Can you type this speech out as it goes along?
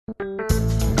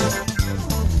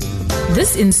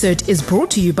This insert is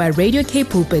brought to you by Radio K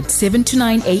Pulpit 7 to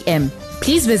 9 a.m.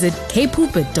 Please visit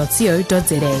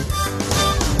kpulpit.co.za.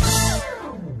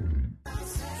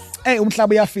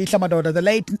 Umhlaba uyafihla madoda. The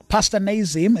late Pastor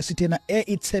Nazim esithina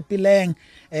eithepileng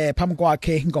phambi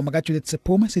kwakhe ingoma kaJudith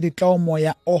Sephuma sithi Xo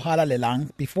moya ohalalelang.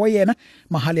 Before yena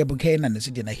Mahali Bukena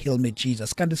nesithina Heal Me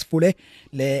Jesus. Kanti sifule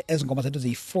le ezingoma zethu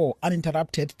zi4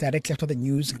 uninterrupted directly after the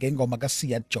news ngengoma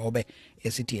kaSiya Jobe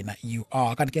esithina You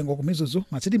Are. Kanti ke ngoku mizuzu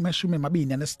masithi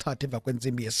 23 emva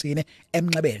kwenzimbi yesine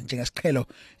emnxebeni njengesiqhelo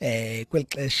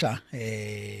kwelixesha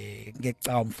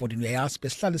ngecawa mfundini uyayazi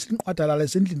besihlale sinqwadalala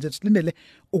ezindlini zethu silindele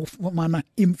ukufumana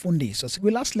imfundiso.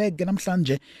 Sikwilast leg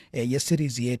namhlanje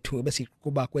yeseries yethu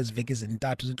besikuba kweziveki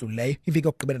ezintathu zidluleyo. Iviki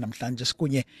yokugqibela namhlanje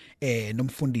sikunye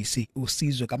nomfundisi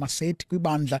uSizwe kaMasethi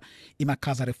kwibandla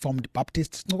iMakhaza Reformed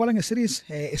Baptist. Sincokola ngeseries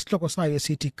esihloko sayo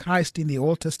esithi Christ in the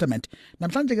Old Testament.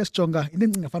 Namhlanje ke sijonga into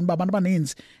engingafana uba abantu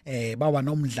abaninzi bawa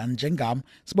nomdla njengam.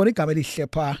 Sibona igama elihle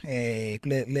pha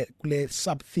kule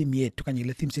sub theme yethu kanye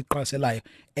le theme siqhaselayo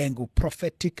engu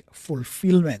prophetic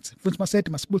fulfillment. Mfundisi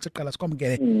Masethi masibulise qala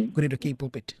sikwamukele kuRadio K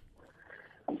Pulpit.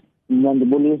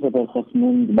 Ngibulisa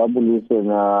bakhosini ngibabulise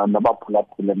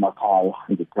nabaphulaphula emakhaya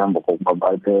ngithemba ukuba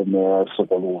bayibene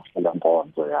sokolo ukuhlela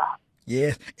nkonzo ya.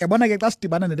 Yes, yabona ke xa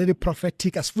sidibana naleli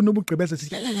prophetic asifuna ubugqibeze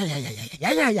sithi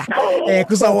ya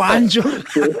kuzawanjwa.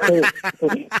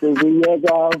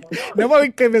 Siziyeka. Noma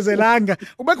uyiqebezelanga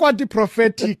ube kwathi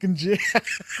prophetic nje.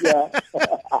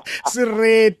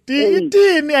 Sireti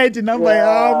ithini ayithi number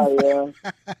yam.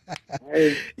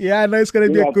 Yeah, no, it's going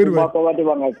to be a good one. Abantu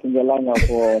bangacingelanga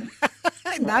khona.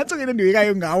 Nathi ke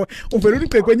ndiwekayo ngawe uvela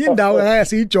uliqhe kwenye indawo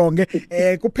ayasijonge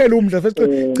kuphela umdla first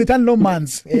chithani lo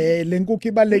manzi lenkukhu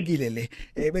ibalekile le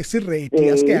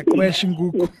besirate asike yaqhwesha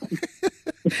inkukhu.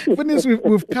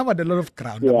 We've covered a lot of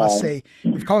ground. I must say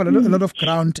we've covered a lot of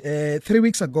ground 3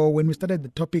 weeks ago when we started the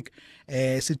topic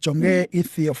sijonge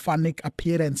theophanic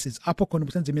appearances apho khona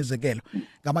ubusenza imizekelo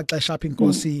ngamaxesha apha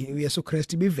inkosi uYesu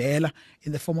Kristu ibivela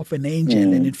in the form of an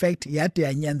angel and in fact yade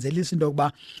yanyanzelisa into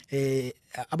yokuba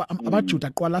abaJuda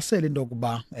aqwalasela into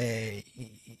yokuba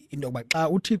xa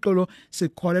uThixo lo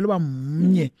sikholelwa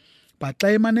mnye but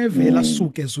xa emanevela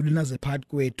suke ezulwini azephakathi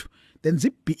kwethu then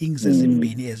zibeings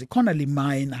ezimbini ezikhona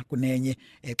liminor kunenye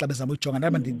xa bezama ujonga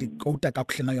naba ndikota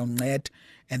kakuhle nayo ncede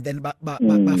and then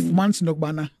bafumanisa into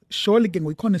yokubana surely ke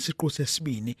ngoyikhona isiqu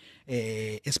sesibini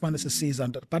esibane sesiza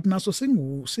but naso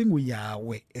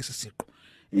singuyawe esisiqu.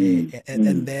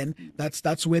 And then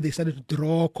that's where they started to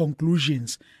draw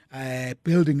conclusions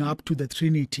building up to the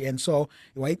Trinity. And so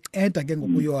wayiceda ke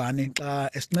ngokuYohane xa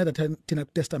esinceda thina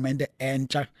kuTestamente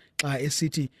entsha xa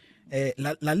esithi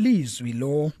lalizwi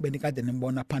lo benikade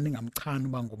nimbona phana ningamchani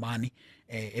uba ngubani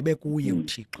ebekuye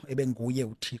uThixo ebenguye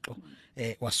uThixo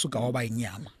wasuka waba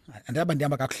inyama andaba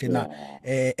ndihamba kakuhle na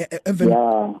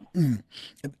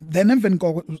then emveni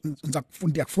koko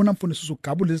ndiyakufuna mfundisi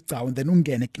usugabula izigcawu then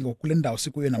ungene ke ngokule ndawo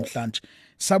sikuyo namhlanje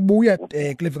sabuya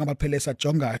kule veki ngaphele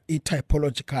sajonga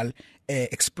i-typological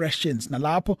expressions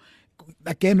nalapho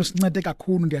again usincede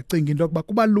kakhulu ndiyacinga into yokuba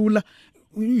kuba lula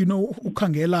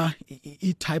ukhangela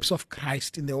types of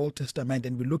Christ in the Old Testament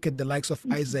and we look at the likes of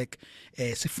Isaac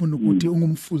sifuna ukuthi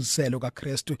ungumfuziselo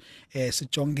kaKristu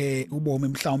sijonge ubomi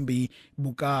mhlawumbi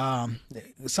buka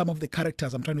some of the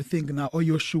characters I'm trying to think now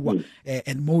Joshua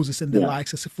and Moses and the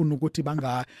likes sifuna ukuthi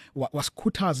banga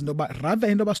wasikhuthaza into ba rather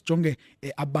into basijonge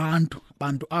abantu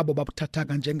abo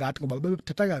babuthathaka njengathi ngoba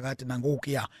bebethathaka kade nangoku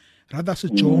ya rather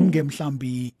sijonge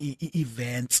mhlambi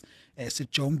events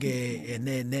sijonge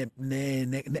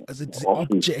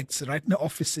objects right ne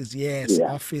offices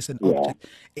office and object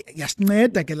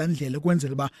yasinceda ke landlela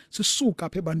ukwenzela ba sisuka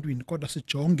apha ebantwini kodwa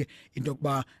sijonge into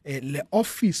yokuba le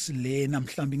office le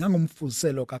namhlambi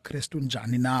ngangumfuziselo kaKristu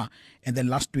njani na and then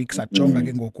last week sajonga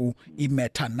ke ngoku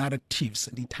i-meta narratives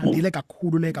ndithandile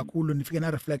kakhulu nifike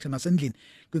na reflection nasendlini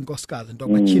kwinkosikazi into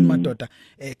yokuba tyhini madoda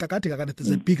kakade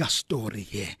there's a bigger story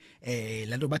here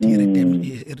lento bathi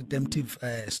redemptive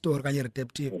story kanye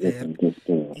redemptive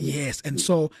yes and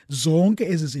so zonke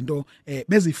ezi zinto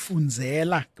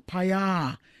bezifunzela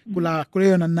phaya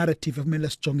kuleyona narrative ekumele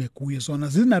sijonge kuyo zona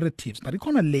zi-narratives but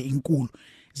ikhona le inkulu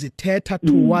zithetha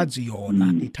towards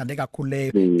yona ithande kakhulu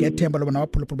leyo ngethemba loba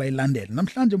nabaphulaphula bayilandela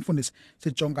namhlanje mfundisi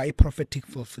sijonga i-prophetic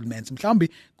fulfillments mhlawumbi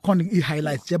khona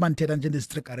i-highlights njengoba ndithetha nje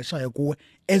ndizitriggerishayo kuwe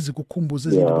ezikukhumbuza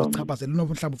izinto ezichaphazela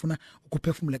mhlawumbi ufuna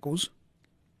ukuphefumule kuzo.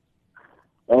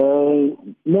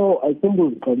 No, I think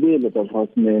uzigqibile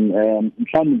Bafosman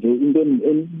mhlawumbe nje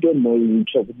into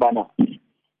noyitsho kubana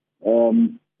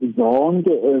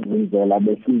zonke ezindlela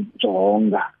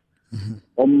besijonga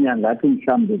omnye ngathi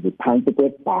mhlawumbe ziphansi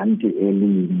kwebhanti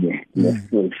elinye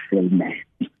le-fulfillment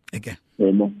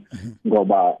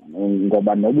ngoba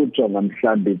nobujonga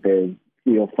mhlambi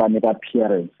theophanic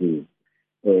appearances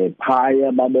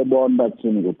phaya babebona bathi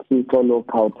ngoThixo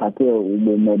lokhawuthathe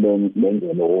ubume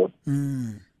bengelo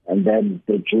and then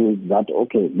the Jews that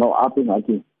okay no apho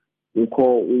ngathi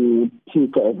ukho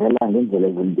uThixo evela ngendlela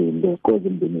ezimbili because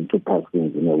in two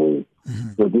persons in a way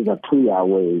so these are two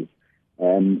ways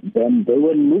and then they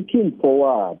were looking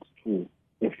forward to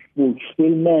a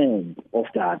fulfillment of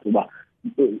that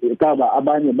kaba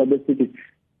abanye babesithi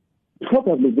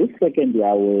probably this second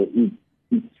Yahweh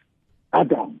is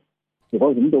Adam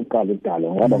because umuntu oqala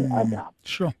edala ngoba Adam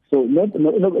sure so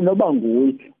noba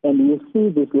nguye and you see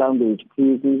this language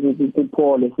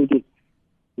Paul esithi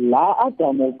la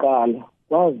Adam oqala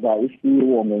waza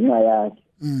isiwo ngenxa yakhe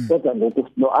kodwa ngoku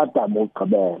no Adam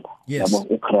ogqibela yabo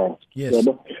uChrist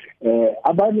yabo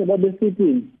abanye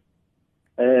babesithi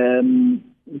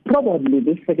probably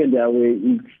this second Yahweh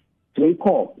is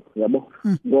Jacob yabo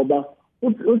ngoba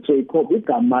uJacob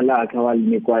igama lakhe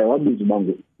walinikwayo wabizwa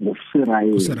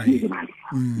ngoIsrael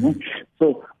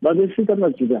so babesithi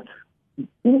amaJuda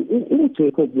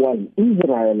uJacob was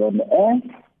Israel on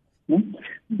earth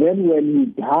then when he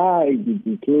died he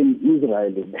became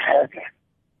Israel in heaven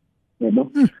you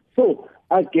know so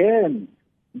again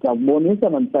ngabonisa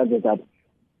namhlanje that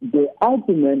the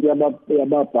argument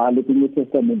yababhali in the New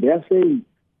Testament they are saying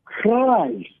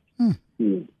Christ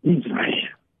is Israel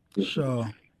sure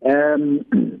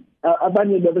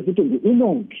abanye babesithi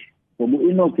uEnoch ngoba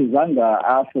uEnoch izanga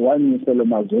afa wanyuselwa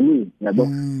emazulwini yabo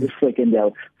second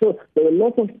Yahweh so there were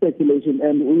lots of speculation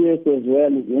and uYesu as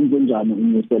well wenze njani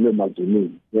unyuselwa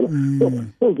emazulwini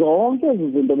so zonke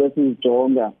izinto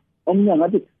besizijonga omnye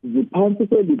ngathi ziphansi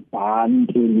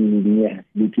kwelibhanti linye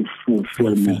lithi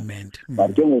fulfillment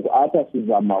but ngoku apha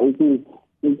sizama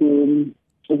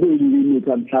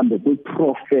ukuyilimita mhlambe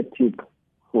ku-prophetic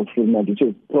fulfillment, which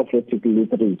is prophetic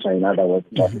literature, in other words,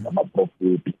 not about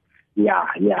prophet.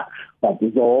 Yeah. But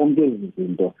it's all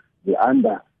izinto the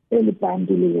under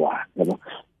elibandile one.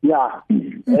 Yeah.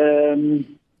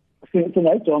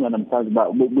 Singayijonga namhlanje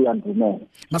ba buyandumela.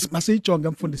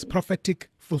 Masiyijonga mfundisi prophetic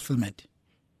fulfillment.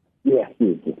 Yes.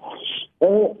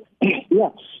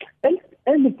 Yeah.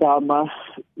 Eligama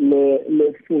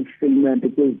le fulfillment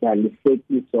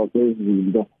kwezalisekiso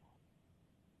kwezinto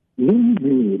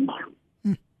linzima.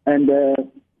 And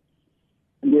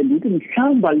ndithi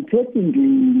mhlamba lithethi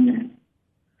nginye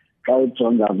xa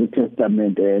ujonga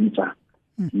kwiTestament entsha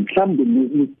mhlawumbe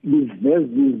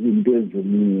liveza izinto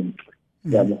ezininzi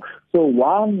yabo so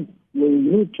one will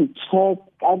need to check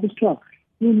abiswa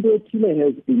into ethile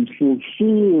has been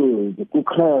fulfilled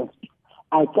kuChrist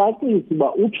acacisi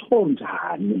uba utsho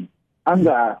njani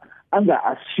anga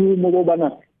assume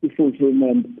ukubana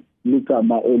i-fulfillment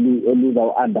ligama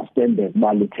eliza understand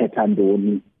uba lithetha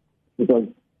ntoni because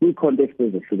i-context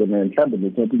ezihlukene mhlawumbe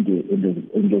lithetha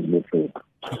into ezilefeka.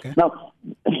 Okay. Now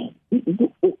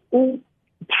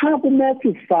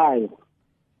Matthew 5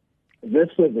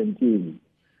 verse 17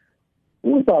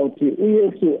 uzawuthi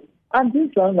uYesu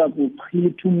andizanga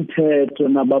kuchitha umthetho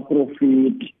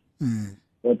nabaprofeti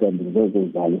kodwa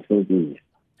ndizokuzalisekisa.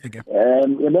 Okay.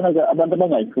 Yabona ke abantu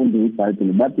abangayifundi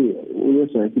iBhayibheli bathi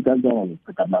uYesu wayesikanjanga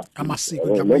ngicitha amasiko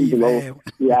njabayileyo.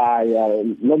 Yeah,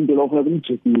 lo muntu lo kufanele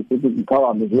umjikise ukuthi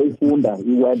ngikhawabe ngizoyifunda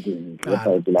iwedding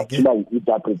eBhayibheli akuba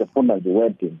uInterpret efunda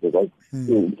ngewedding because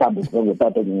mhlawumbe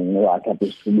ngizothatha ngowakhe apha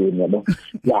esithubeni yabo.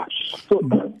 Yeah.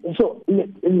 So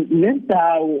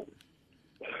lendawo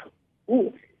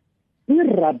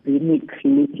i-rabbinic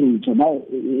literature now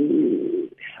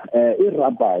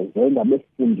i-rabbis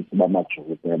ngabefundisi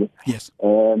bamaJuda. Yes.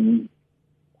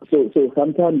 So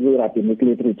sometimes i-rabbinic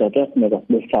literature just make us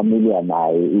be familiar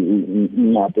nayo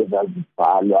incwadi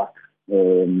ezazibhalwa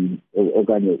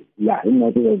okanye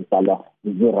incwadi ezazibhalwa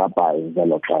zi-rabbis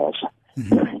zelo xesha.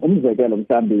 Umzekelo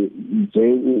mhlawumbe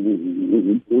nje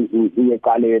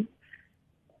uyeqaleni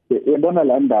yabona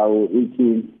la ndawo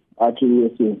ithi athi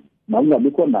Yesu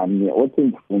makungabikho namnye othi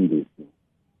ngifundisi.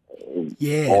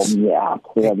 Yes. Omnye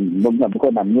apho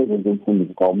makungabikho namnye othi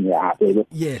ngifundisi komnye apho.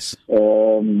 Yes.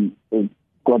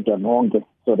 Kodwa nonke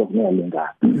sort of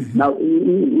niyalingana. Now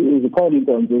izikhona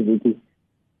into ezithi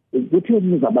kutheni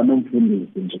nizaba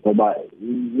nomfundisi nje ngoba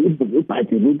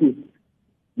iBhayibheli lithi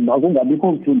makungabikho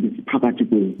umfundisi phakathi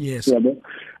kwenu. Yes. Yabo.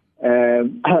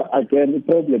 Again the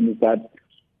problem is that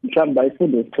mhlawumbe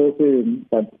bayifunde esiXhoseni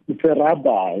but it's a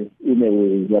rabbi in a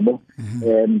way yabo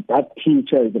and that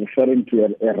teacher is referring to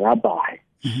a rabbi.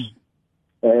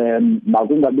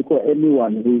 Makungabikho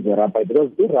anyone who is a rabbi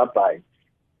because the rabbi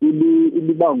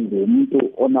iliba ngumuntu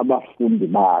onabafundi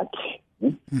bakhe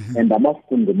and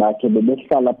abafundi bakhe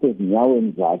bebehlala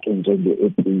phezinyaweni zakhe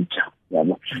njenge-preacher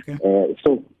yabo.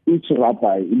 So each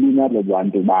rabbi inalo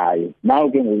bantu bayo. Now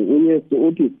ke uYesu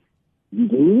uthi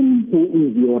him who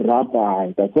is your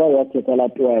rabbi, that's why wathetha la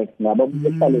 12 ngabo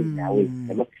behlale nyawe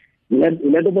yabo.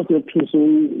 Ilento bothethuso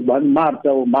one Martha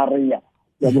or Maria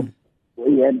yabo.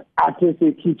 Yena athe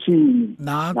sekitchen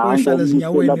nakho ehlala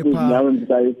ezinyaweni pha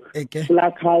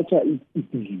black culture is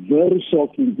very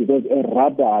shocking because a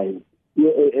rabbi,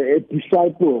 a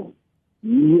disciple,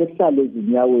 yehlala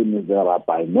ezinyaweni as a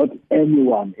rabbi, not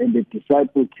anyone, and the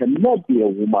disciple cannot be a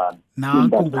woman.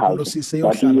 Nakho ngokulosise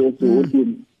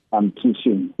yohlala I'm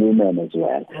teaching women as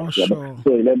well. Sure.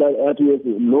 So let us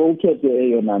look at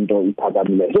the nando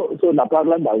ipagamile. So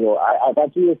naparla ndawo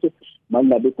akathi yesu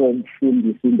mangabe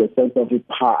konfundisi in the sense of a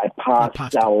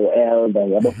pastor or elder,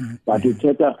 yabo. But we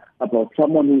talk about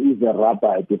someone who is a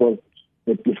rabbi because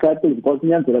the disciples, because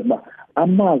nyanzela kuba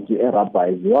amazi a rabbi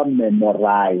is one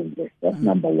memorized. That's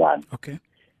number one. Okay.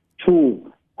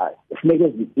 Two,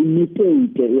 funeka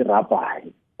imitate a rabbi.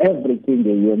 Everything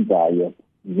eyenzayo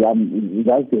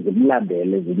zaze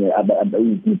zimlandele ezinye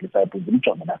disciples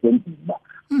imjonga nasenzima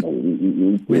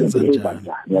wenza njani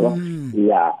yabo.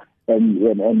 Yeah,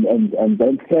 and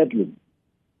then thirdly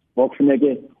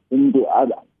okufuneke umuntu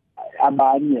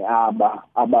abanye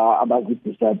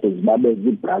abazidisciples babe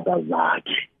zibrothers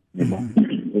zakhe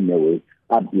in a way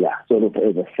yeah, sort of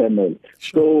as a family.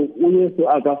 So uYesu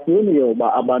akafuni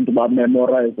yoba abantu ba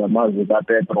memorize amazwi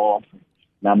kaPetros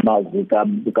namazwi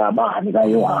kaBani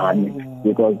kaYohane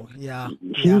because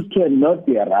he cannot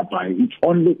be a rabbi. It's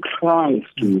only Christ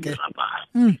who is a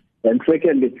rabbi. And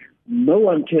secondly, no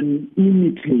one can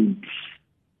imitate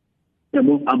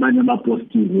abanye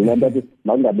amapostoli. Landathi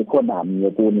mangabe khona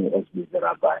mnye kuni as the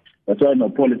rabbi. That's why no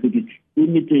Paul said,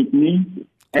 imitate me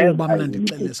as I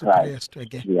imitate Christ.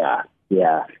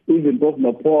 Yeah. Even both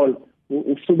no Paul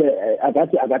usube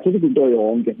akathi into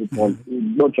yonke Paul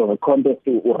lojo context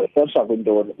uresearcha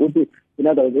kwintoni uthi in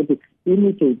other words uthi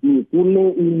imitate me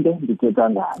kule into ndithetha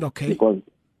ngayo because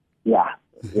yeah.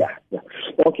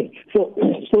 Okay, so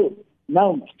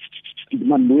now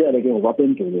manduyele ke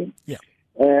ngokwaphenduleni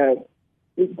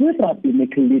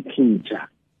kwi-rabbinic literature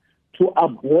to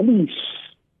abolish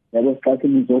yabo xathi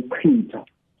nizochitha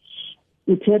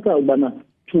ithetha ubana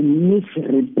to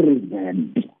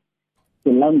misrepresent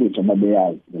the language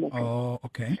ababeyazi.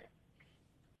 Okay.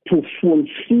 To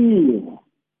fulfill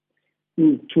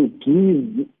is to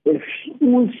give a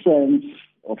full sense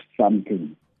of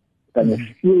something and a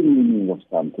full meaning of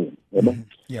something.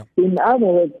 Yeah. In other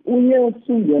words,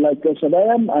 uYesu ngela xesha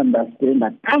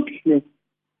bayam-understanda kakuhle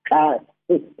xa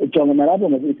ejongana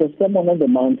lapho it's a sermon on the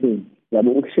mountain.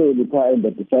 Yabo ukuhleli phaa and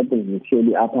the disciples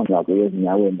uhleli apha ngako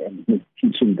ezinyaweni and he's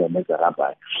teaching them as a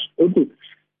rabbi.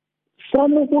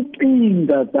 Some who think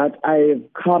that I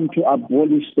have come to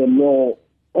abolish the law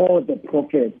or the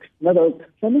prophet. In other words,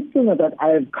 some who think that I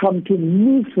have come to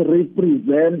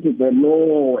misrepresent the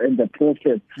law and the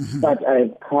prophet, but I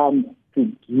have come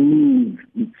to give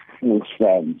its full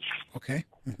sense. Okay.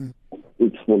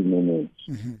 Its full meaning.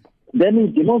 Then he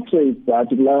demonstrates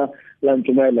that la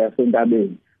ntshumayelo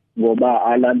yasentabeni ngoba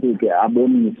abantu ke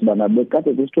abonisi bana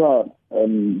bekade kusithiwa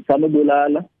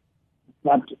sanobulala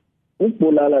but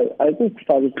ukubulala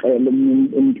ayikufaka ixele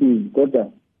emntwini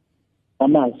kodwa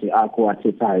amazwi akho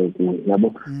athethayo kuwe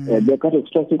yabo bekade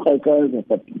kusithiwa siqhaqheza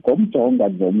but ngomjonga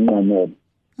zomnqanqobo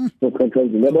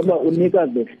soqhaqhezile yabo unika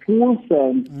the full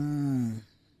sense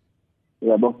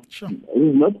yabo.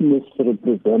 He's not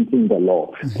misrepresenting the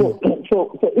law. So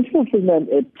if fulfillment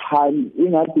at time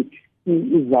ingathi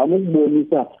izama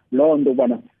ukubonisa loo nto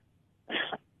bana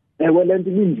le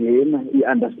nto injena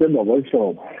i-understand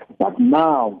ngokwehlobo but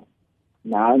now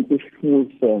nansi full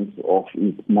sense of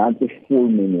it, nansi full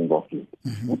meaning of it.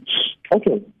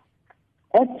 Okay,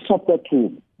 Acts chapter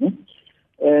 2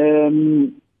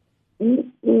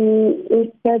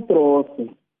 uPetros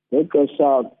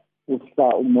ngexesha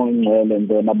usa uMongcwele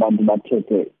ndena abantu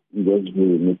bathethe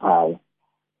ngezwini phaya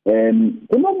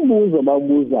kunombuzo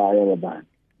babuzayo abantu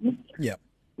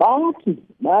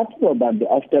bathi abantu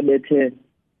after bethe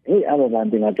hey aba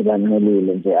bantu ngathi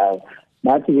banqelile nje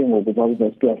bathi ke ngokuba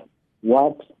kuzosiwa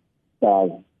what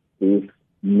does this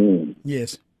mean?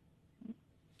 Yes.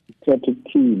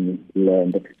 Strategy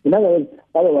land. In other words,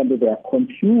 other ones they are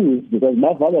confused because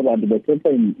my father wanted to be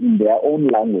in their own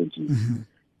language. In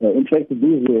fact,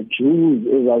 these were Jews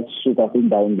because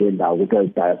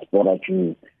diaspora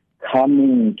Jews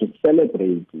coming to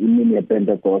celebrate in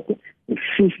Pentecost, the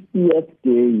 50th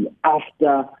day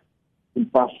after the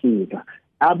Passover.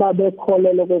 Ababe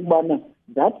kholelwa ukubana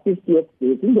that 50th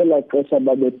day indlela xesha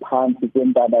babe phansi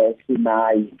kwentaba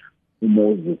yaSinai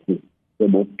uMoses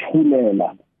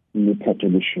sebothulela imithetho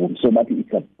lishumi so that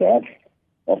it's a birth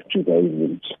of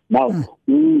Judaism. Now,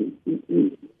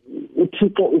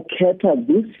 uThixo ukhetha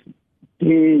this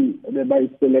day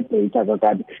bebayicelebrate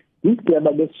kakade. This day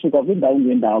ababesuka kwindawo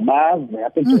ngendawo baze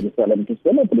apha eJerusalem to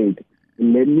celebrate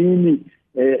le mini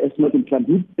esinothi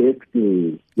mhlawumbe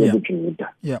i-birthday yobuJuda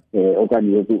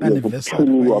okanye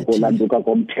yokuthulwa kolanduka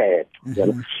komthetho.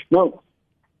 Now,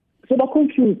 so they're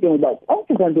confused about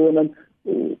African wona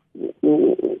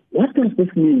what does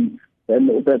this mean? Then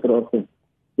uPetros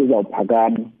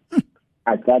uzawuphakama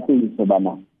acacise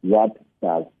bana what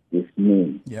does this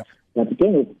mean? But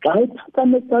again, xa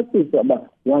iphakame ecacise about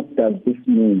what does this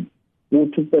mean?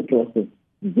 Uthi uPetros,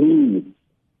 these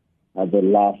are the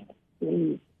last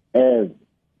days as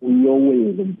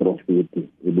uYoweli umprofeti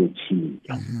ebetshilo.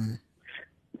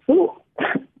 So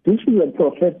this is a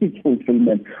prophetic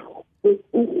fulfillment.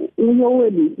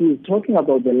 UYoweli is talking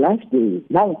about the last days.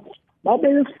 Now,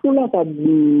 babeyifula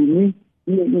kabini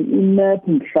imap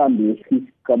mhlambi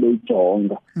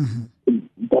esikabejonga.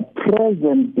 The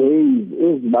present days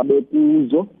is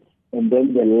babekuzo, and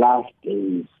then the last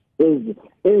days is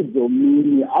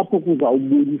ezomini apho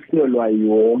kuzawubuyiselwa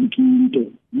yonke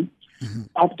into.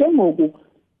 After ngoku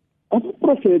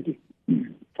abaprofeti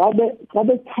xa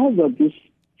bechaza this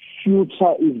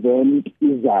future event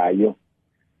izayo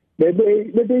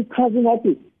bebeyichaza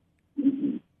ngathi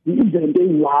i-event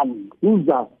eyi-one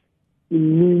kuza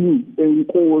imini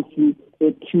enkosi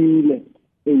ethile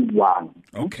eyi-one.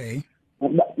 Okay.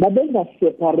 Babenza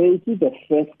separate the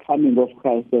first coming of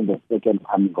Christ and the second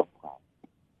coming of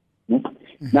Christ.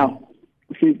 Now,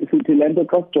 sithi le nto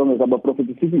xa sijonge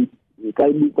kabaprofeti sithi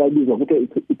kayibizwa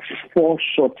ukuthi it's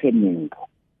foreshortening.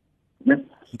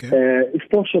 It's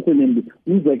foreshortening.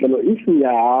 Umzekelo, if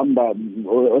uyahamba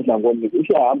odlangoni, if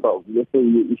uyahamba let's say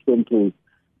Eastern Cape,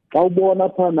 xa ubona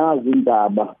phaa nazi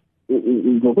iintaba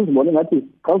ngokuzibona ngathi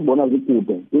xa uzibona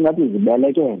zikude ingathi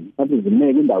zibelekene, ngathi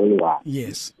zimeke indawo eyi-one.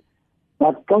 Yes.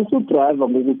 But xa usudrayiva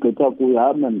ngokugqitha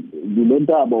kuyahamba ngile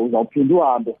ntaba uzawuphinda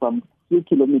uhambe some few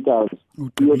kilometers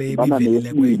uyodibana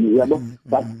neyesibini, yabo.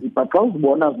 But xa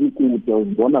uzibona zikude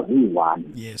uzibona ziyi-one.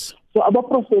 Yes. So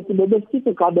abaprofeti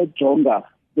bebesithi xa bejonga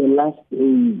the last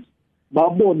days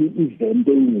babone i-event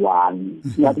eyi-one,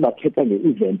 ngathi bakhetha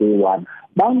nge-event eyi-one,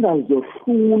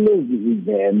 bangazohlule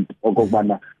ezi-event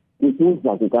okokubana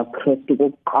ukuza kukaKristu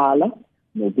kokuqala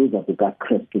nokuza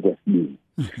kukaKristu kwesibini.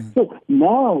 So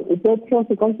now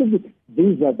uPetros consider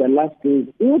these are the last days.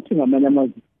 Uthi ngamanye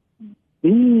amazwi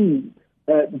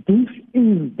this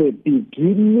is the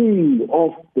beginning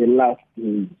of the last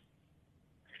days.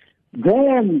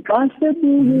 Then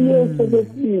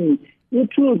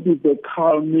it will be the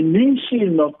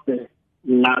culmination of the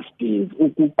last days.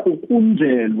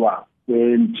 Ukuqukunjelwa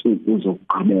kweentsuku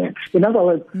zokugqibela. In other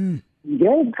words,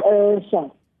 ngexesha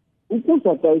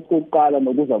ukuza kwayokuqala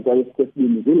nokuza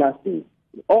kwayesibini zi-last days.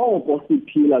 Oko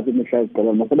siphila kwimihla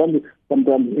yokugqibela. Masabantu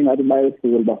sometimes ingathi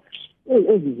bayefula uba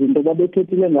ezi zinto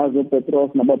babethethile ngazo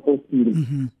uPetros nabapostile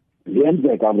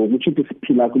ziyenzeka ngokuthi uthi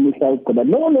siphila kwimihla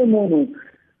yokugqibela. No.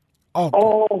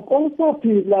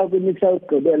 Kosaphila kwimihla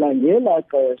yokugqibela ngelaa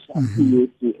xesha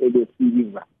uYesu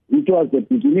ebesiza. It was the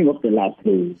beginning of the last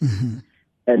days.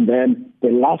 And then the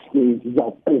last days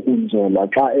izawuqukunjelwa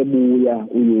xa ebuya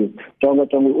uYesu.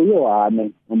 Jonga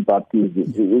uYohane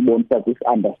uMbhaptizi ubonisa this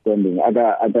understanding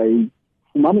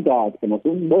akayifumani kahle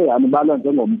nokuYohane balwa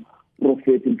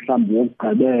njengomprofeti mhlawumbi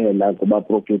wokugqibela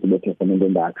kubaprofeti beTestament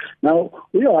endala. Now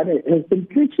uYohane has been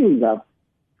preaching that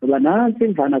ngoba nansi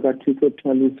imvana kaThixo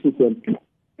ethwalisise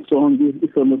sonke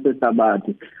isono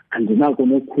sesabathi andinako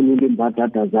nokukhulula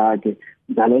iimbadada zakhe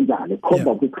njalo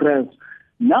khomba kuKristu.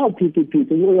 Now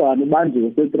phithi uYohane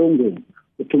ubanjiwe setrongweni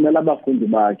uthumela abafundi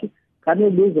bakhe kane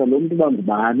buza lo muntu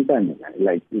bangubani kanye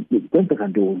like kwenzeka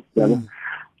ntoni yabo.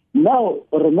 Now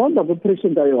remember the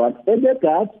preaching kaYohane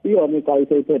ebegathi iYohane xa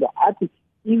isayithetha athi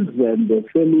izembe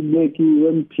selibekiwe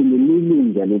emthini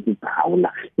lilungele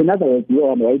ukuphawula. In other words,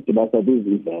 Yohane wayedibasa these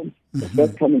events, the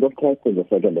first coming of Christ and the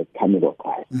second coming of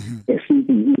Christ.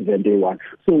 Esithi event eyi-one.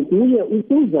 So kuye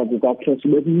ukuza kukaKristu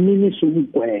bekuminisa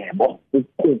umgwebo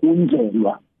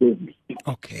ukuqukunjelwa kwezinto.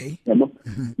 Okay. Yabo.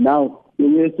 Now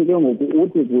uYesu ke ngoku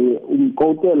uthi kuye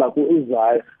umqokela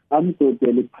ku-Isaya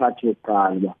amqokele iphathi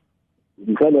yokuqala.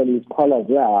 Ngicela izikhwala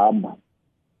ziyahamba,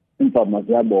 imfama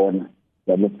ziyabona.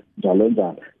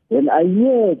 Njalo. Then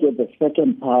ayeke the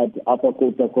second part apha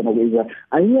kodwa khona kuIsrael.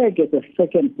 Ayeke the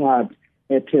second part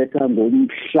ethetha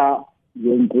ngomhla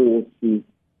wenkosi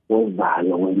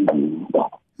ozayo wengqimba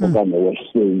okanye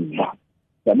wehleva.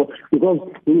 Yabo, because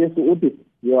uYesu uthi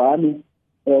Yohane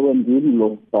ewe ndimi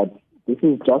lo, but this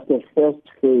is just the first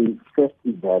phase, first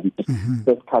event,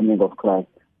 first coming of Christ.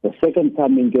 the second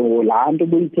coming ke laa nto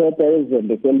buyithetha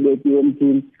ezembe kwelibekiwe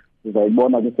emthini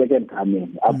uzayibona kwi-second coming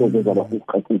apho kuzaba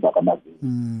kuqaqisa kwamazulu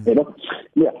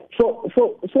yeah so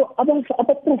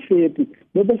abaprofeti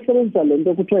bebesebenza le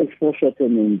nto kuthiwa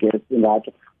i-foreshadowing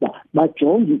ngesingatsho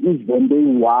bajonge ivent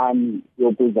eyi-1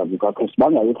 yokuza kukaKristu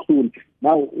bangayohluli.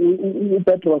 Now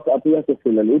uPetros apho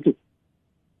uyasefulela uthi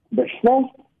the first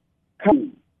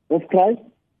coming of Christ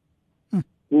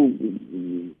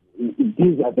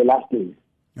these are the last days.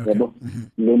 Yabo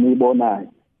lenibonayo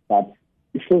but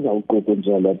iseza uqoqo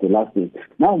njalo at the last days.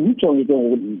 Now ngijonge ke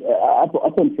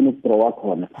apho ngifuna ukudrowa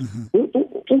khona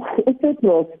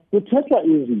uPetros uthatha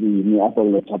izilimi apho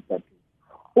le chapter.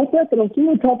 uPetros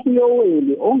uthatha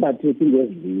uYoweli ongathethi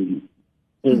ngezilimi.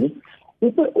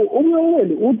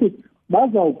 uYoweli uthi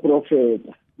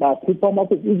bazawuprofeta bakhupha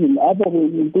amaphezulu apha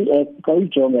xa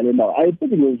uyijonga le ndawo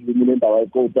ayithethi ngezilimi le ndawo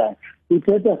ayikotanga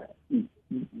ithetha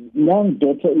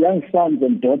young sons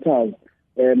and daughters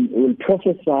will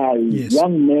prophesy, yes.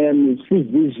 Young men will see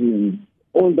visions,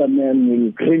 older men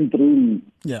will dream dreams.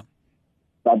 Yeah.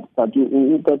 But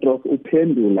uPetros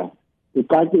uphendula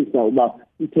ucacisa uba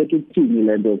ithethe ukuthini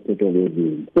le nto ethethe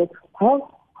ngezilimi. So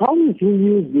how is he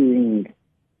using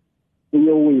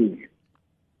uYoweli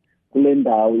kule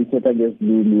ndawo ithetha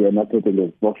ngezilimi yena athethe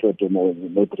ngeziprofethi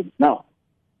no-dreams? Now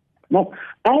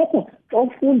apha xa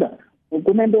ufunda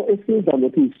kunento esiza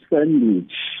ngokuthi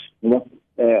i-sandwich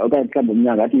okanye mhlawumbe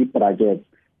umnyaka athi i-bracket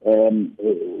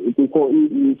kukho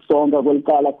isonka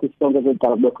kwelicala kwisonka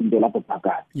kwelicala kubekho into lapho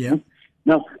phakathi. Yeah.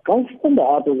 Now xa ufunda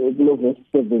apho kulo verse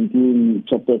 17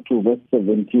 chapter 2 verse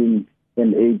 17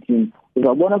 and 18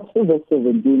 uzawubona verse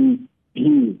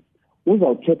 17b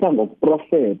uzawuthetha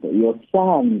ngoprofeta, your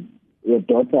sons, your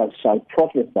daughters shall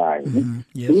prophesy.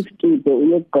 Yes. Isikiphe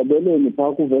uyekugqibeleni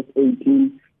phaa kuverse 18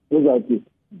 uzawuthi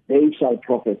they shall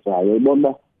prophesy.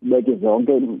 Uyabona beke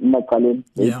zonke emaqaleni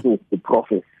the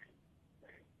prophet.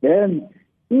 Then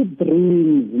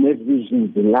i-dreams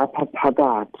ne-visions lapha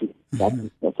phakathi.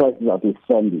 That's why it's a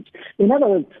sandwich. In other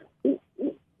words,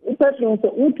 uPetros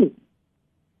uthi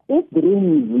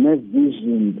i-dreams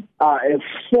ne-visions are a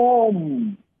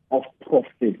form of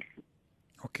prophecy.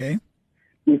 Okay.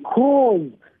 Because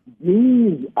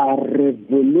these are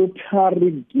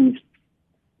revelatory gifts.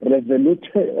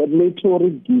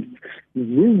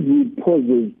 Zizipho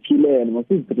zezithilelo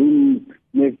masi-dreams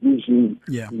ne-visions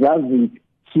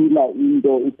zazithila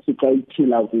into uthixo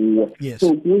ithila kuwe. So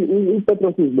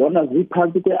uPetros izibona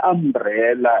ziphantsi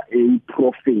kwe-umbrella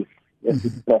eyi-prophecy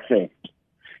esi-prophet.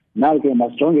 Now ke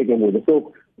masijonge ke ngoku.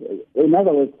 So in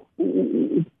other words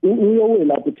uYoweli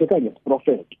lapho uthetha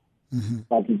ngesi-prophet.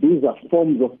 But these are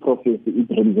forms of prophecy,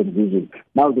 dreams and visions.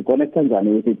 Now ziconnecta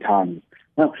njani with i-tongues?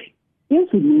 Now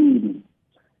izilimi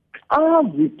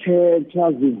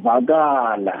azithetha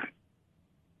zivakala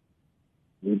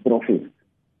i-prophecy.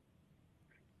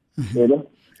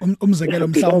 Umzekelo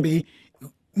mhlawumbe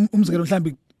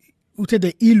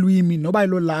uthethe ilwimi noba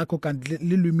ilo lakho kanti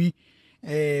lilwimi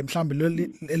mhlawumbe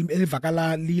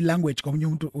elivakala li-language komunye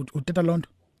umuntu uthetha loo nto.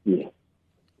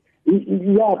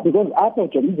 Yeah, because apho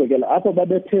njengomzekelo apho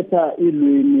babethetha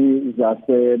ilwimi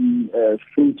zase-Phrygia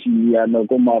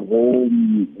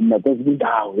nakomaRome nakwezinye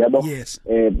indawo yabo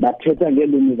bathetha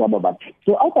ngeelwimi zabo bantu.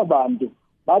 So aba bantu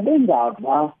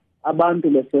babengava abantu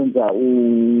besenza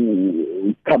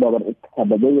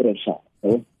ukhababeresha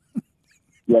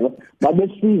yabo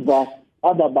babesiva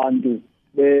aba bantu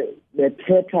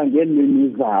bethetha ngeelwimi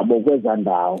zabo kweza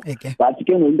ndawo. But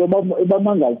ke ngento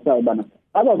ebamangalisayo bana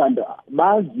aba bantu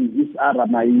bazi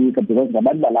isi-Aramayika because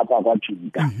ngabantu balapha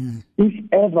kwaJuda. If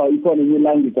ever ikhona enye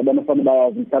language abanafanele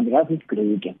bayazi mhlawumbe ngathi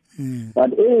isiGrike.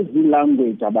 But ezi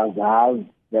language abazazi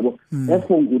yabo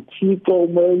therefore nguThixo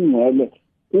umengcwele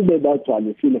ube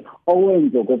bagcwalisile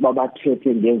owenze ukuba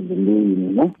bathethe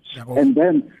ngezilimi no. And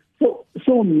then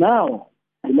so now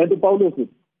le nto Pawulos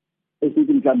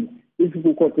esithi mhlawumbe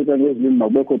isikukho thetha ngezilimi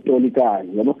makubekho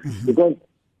tolikayo yabo because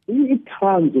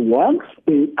tongues, once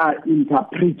they are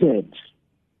interpreted,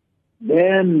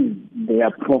 then they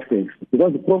are prophets.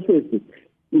 Because the prophecy,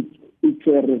 it's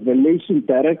a revelation,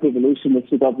 direct revelation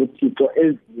esuka kuThixo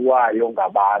eziwayo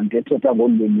ngabantu ethetha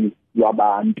ngolwimi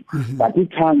lwabantu. But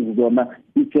i-tongues zona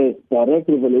it's a direct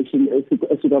revelation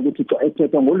esuka kuThixo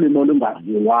ethetha ngolwimi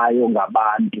olungaziwayo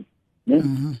ngabantu.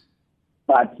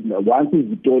 But once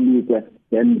izitolikwe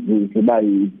then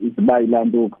ziba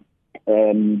ilanto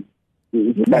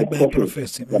by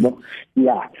prophecy.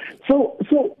 Yeah. So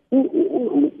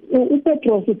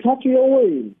uPetros uthatha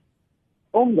uYoweli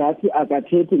ongathi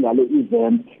akathethi ngale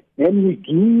event, and he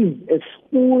gives a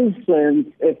full sense,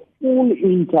 a full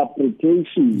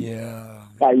interpretation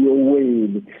by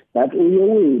uYoweli. That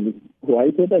uYoweli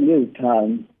wayethetha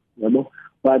ngezithangi yabo.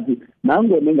 But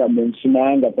nangona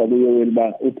engamentionanga xa kuYoweli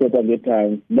uba uthetha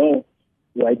nge-tongues, no,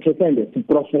 wayithetha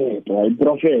ngesiprofeta,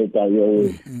 wayiprofeta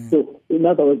Yoweli. So in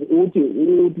other words, uthi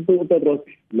uPetros,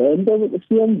 le nto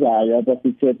siyenzayo apha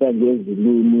sithetha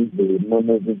ngezilimi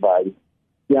nezivayo,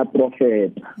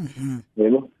 siyaprofeta,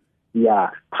 yebo.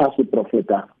 Ya, xa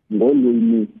siprofeta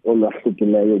ngolwimi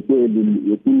olwahlukileyo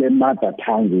kule mother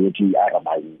tongue yethu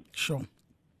i-Aramayik. Sure.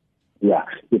 Yeah,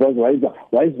 because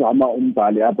wayizama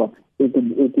umbhali apha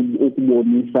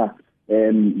ukubonisa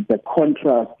the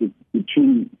contrast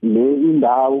between le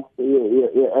indawo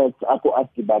apho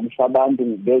adibanisa abantu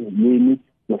ngezilimi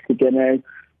zahlukeneyo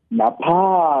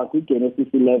napha kwiGenesis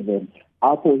 11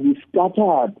 apho he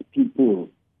scattered people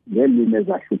ngeelwimi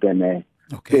ezahlukeneyo.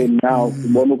 Okay. So now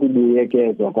ubona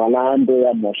ukubuyekezwa kwalaa nto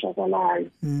yamoshakalayo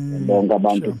bonke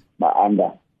abantu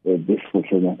ba-under this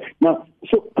fulfillment. Now,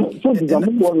 so ndizama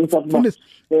ukubonisa ukuba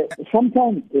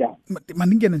sometimes, yeah.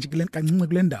 Mandingena nje kancinci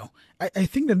kule ndawo. I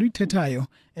think le nto uyithethayo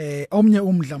omnye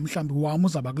umdla mhlawumbi wam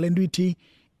uzaba kule nto ithi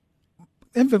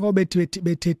emva koba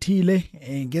bethethile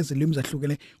ngezilimi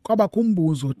zahlukeneyo kwabakho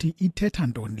umbuzo othi ithetha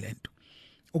ntoni le nto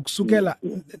ukusukela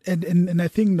and I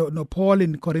think no Paul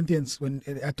in Corinthians when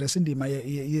addressing indima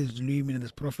yezilimi and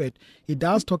this prophet, he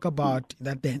does talk about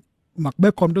that then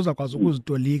makube khona into zakwazi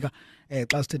ukuzitolika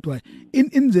xa sithethwayo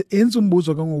in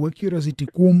umbuzo ke ngowe curiosity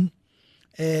kum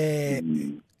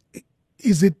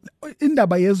is it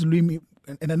indaba yezilimi,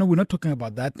 and I know we're not talking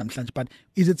about that namhlanje, but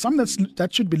is it something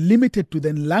that should be limited to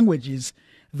the languages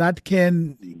that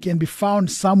can be found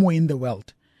somewhere in the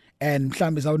world and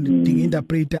mhlawumbe sawudinga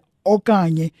interpreter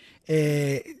okanye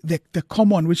the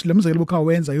common which lemzekelo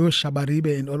bukhawenza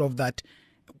yoShabaribe and all of that?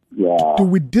 Yeah. Do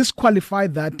we disqualify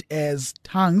that as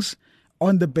tongues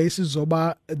on the basis of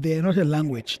they're not a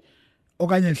language?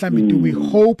 Okanye mhlawumbe do we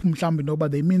hope mhlawumbe noba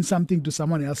they mean something to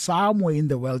someone else somewhere in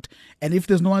the world, and if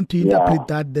there's no one to interpret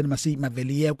that, then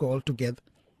maveli altogether?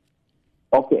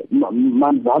 Okay,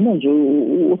 manzame nje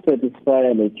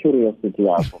usatisfy the curiosity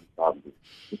yakho mhlawumbe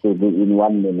in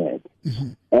 1 minute.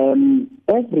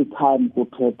 Every time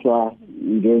kuthethwa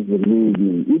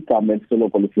ngezilimi igama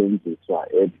elisoloko lisetshenziswa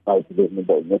eBhayibhelini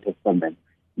New Testament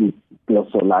is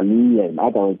glossolalia, in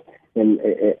other words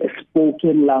a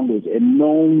spoken language, a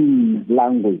known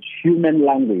language, human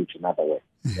language, in other words.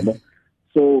 You know?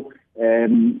 So I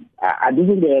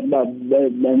didn't get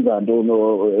benza nto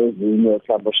ezinye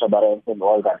mhlawumbe Shabarens and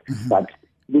all that, but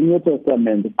the New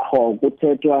Testament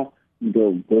kuthethwa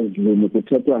ngezilimi,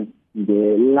 kuthethwa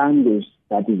the language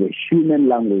that is a human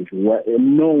language,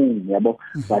 known, yabo,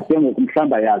 but then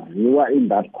mhlawumbe yaziwa in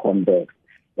that context.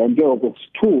 And ke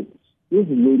two,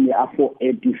 izilimi are for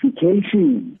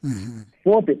edification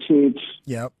for the church.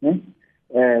 Yep.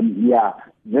 Yeah,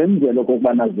 zenzele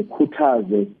okubana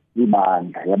zikhuthaze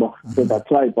ibandla, yabo. So that's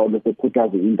why Paul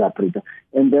ekhuthaze interpreter.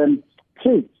 And then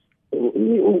three,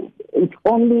 it's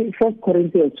only 1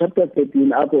 Corinthians chapter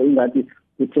 13 apho ingathi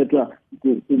kuthethwa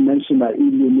mention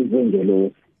ilimi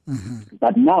zengelo.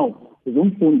 But now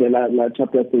uzumfundela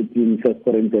chapter 13, 1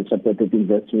 Corinthians chapter 13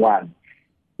 verse 1.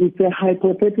 It's a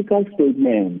hypothetical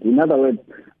statement. In other words,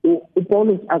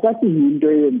 Paulus akathi into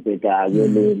eyenzekayo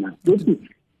lena.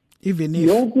 Even if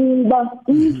yokuba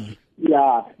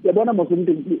yeah, yabona mos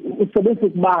umuntu usebenzisa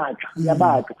ukubaka,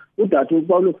 yabaka. Udathi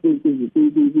uPaulus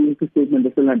statement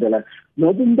eselandela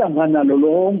noba umuntu anganalo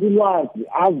lonke ulwazi,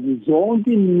 azi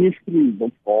zonke mysteries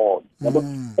of God.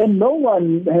 And no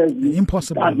one has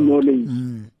impossible that knowledge.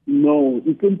 No,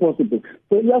 it's impossible.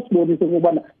 So yasibonisa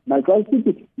ukubana naxa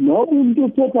sithi noba umuntu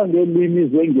uthetha ngelimi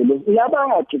zengelo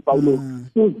uyabathi Paulus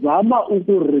uzama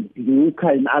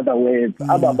ukurebuke, in other words,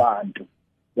 ababantu,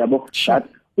 yabo, that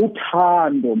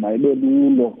uthando mayibe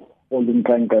lulo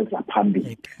olunkqenkqeza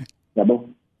phambili, yabo.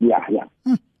 Yeah.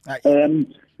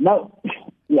 Now,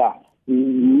 yeah.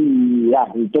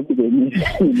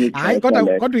 Hayi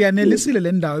kodwa uyanelisile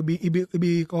le ndawo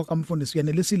ibikomfundisi,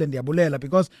 uyanelisile, ndiyabulela,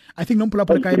 because I think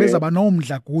nomphulaphula ekhaya bezaba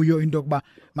nomdla kuyo into yokuba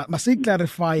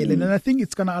masiyiclarify and I think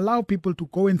it's going to allow people to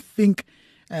go and think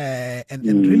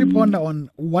and really ponder on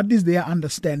what is their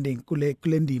understanding kule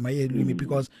ndima yelwimi,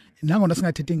 because nangona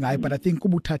singathethi ngayo, but I think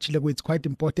kuba uthachile it's quite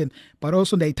important, but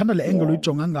also ndayithanda le angle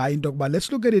uyijonga ngayo into yokuba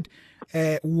let's look at it,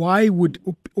 why would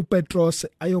uPetros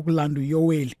ayokulanda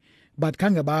uYoweli but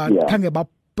kange ba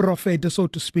prophet, so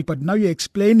to speak, but now you're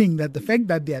explaining that the fact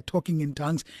that they are talking in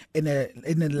tongues in a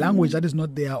language that is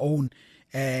not their own,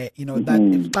 that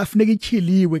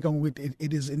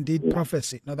it is indeed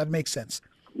prophecy. Now that makes sense.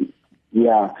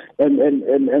 Yeah, and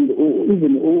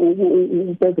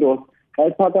even Petros, I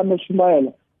thought I'm a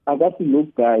Ishmael. I got to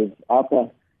look, guys, after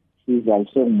she's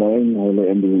also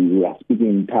moyengcwele and we are speaking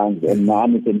in tongues and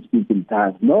mommy can speak in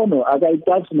tongues. No,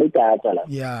 akayithatha nedatha la.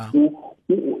 Yeah.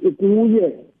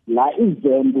 Kuye la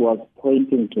event was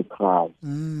pointing to Christ.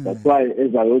 That's why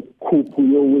as I was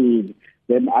kuyo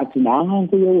then athi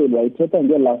nanku yewele wayithetha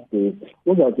ngelast day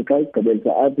uzathi xa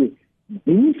igqibelisa athi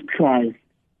this Christ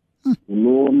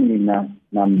lo mina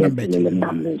nambethelele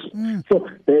nqamlezo. So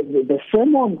the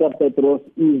sermon of Petros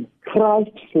is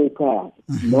Christ focused,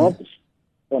 not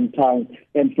sometimes,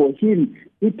 and for him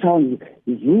it turns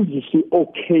the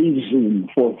occasion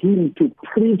for him to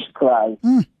preach Christ,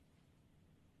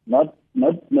 not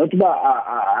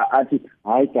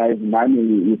hi guys, man,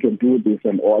 you can do this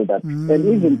and all that. And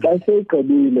even xa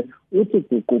seyiqebile uthi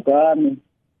guqukani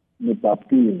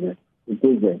nibaptize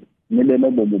ukuze nibe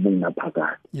nobomi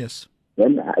bungaphakade. Yes.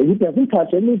 Then he doesn't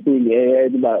touch anything.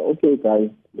 Okay guys,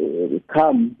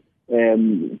 come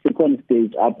second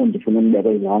stage up on the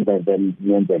phenomenon and then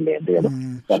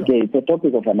okay, it's a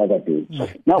topic of another day.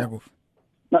 Now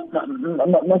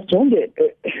masijonge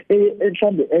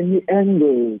mhlawumbe any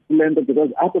angle lento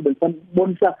because apho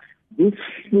besibonisa this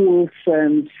full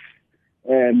sense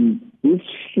this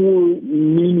full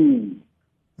meaning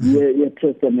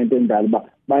ye-testament endala uba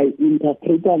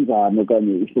bayi-interpreta njani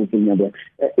okanye ihlukinyebe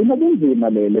inobunzima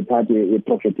le part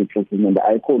ye-prophetic testament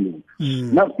ayikho lula.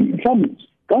 Now mhlawumbe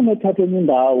xa unethatha enye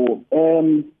indawo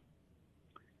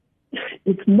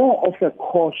it's more of a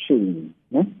caution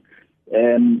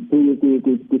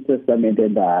kwi-testament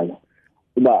endala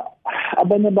uba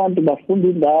abanye abantu bafunda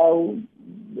indawo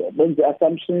benze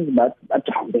assumptions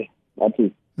bajambe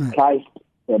bathi Christ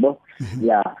yabo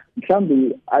yeah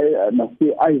mhlawumbe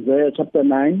masi Isaiah chapter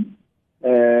 9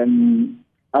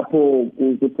 apho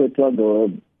kuthethwa ngo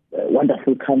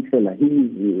wonderful counselor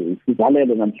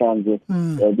sizalele namhlanje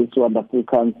this wonderful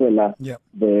counselor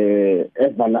the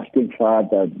everlasting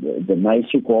father the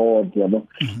mighty God yabo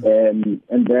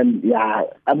and then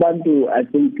abantu I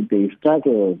think they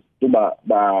struggle to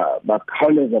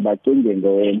bakhawuleza bacinge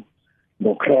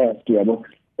ngoChrist yabo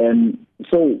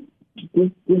so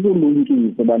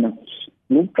kulungile bana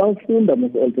ngokuxa ufunda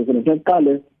ngo-Old Testament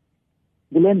uqale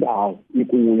kule ndawo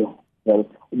ikuyo yabo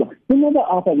uba inoba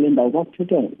apha kule ndawo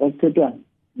kwakuthethwa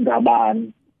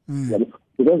ngabani yabo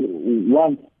because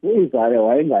one uIsaiah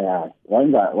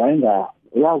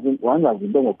wayengazi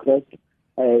into ngoChrist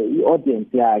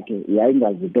i-audience yakhe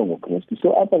yayingazi into ngoChrist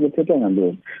so apha kuthethwa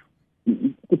ngantoni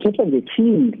kuthethwa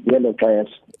ngeking yelo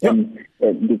xesha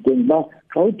ndicinga uba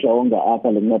xa ujonga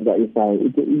apha le ncwadi kaIsaiah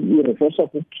irefresha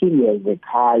kuking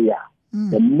Hezekiah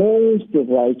the most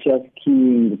righteous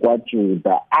king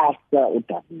kwaJuda after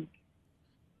uDavid.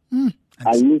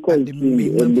 Ayikho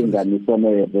iking elinganiswa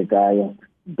noHezekiah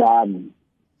than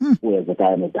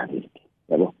uHezekiah noDavid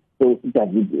yabo so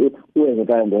David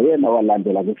uHezekiah ngoyena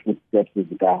walandela kwi-footsteps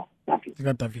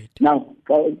zikaDavid. Now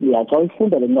xa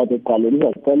ufunda le ncwadi ekuqaleni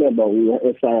uzazixelela uba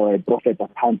uIsaiah wayeprofeta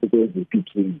phantsi kweziphi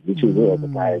kings which is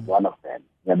uHezekiah is one of them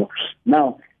yabo.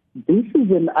 Now this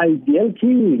is an ideal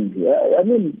king. I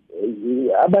mean,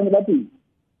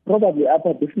 probably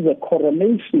after this is a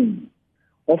coronation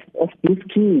of this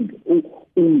king.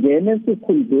 Ungene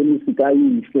esikhundleni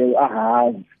sikayise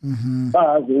Ahazi,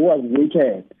 who was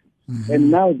wicked,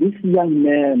 and now this young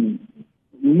man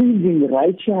living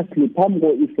righteously. Phambi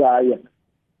koIsaiah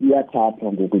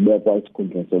iyathathwa ngokubekwa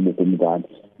esikhundleni sobukumkani,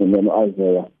 and then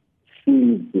Isaiah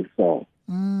sees the soul.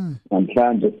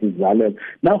 Namhlanje sizalele.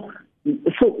 Now.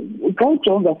 So,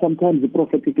 ujonga sometimes the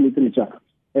prophetic literature,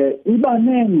 iba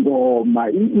nengoma,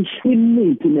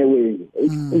 ishwiliti newe.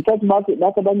 In fact,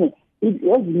 abanye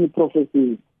ezinye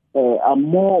prophecies are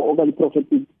more of the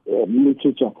prophetic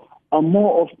literature, are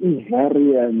more of a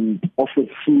variant of a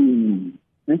theme.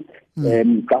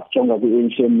 Kajonga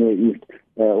kwi-ancient Near East,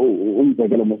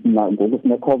 umzekelo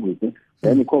ngokusine COVID.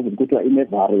 Then COVID kuthiwa ine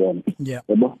variant.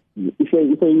 Yabo if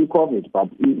you COVID but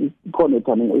ikhona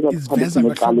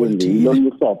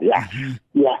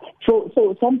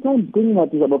so sometimes going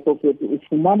at is about prophet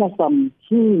ufumana some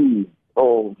key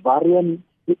or variants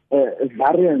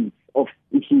of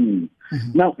issues.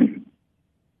 Now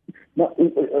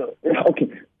okay,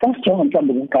 first John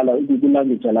mhlawumbe ukuqala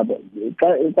language lapho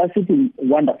xa sithi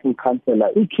wonderful counselor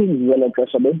iking vele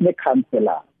xesha besine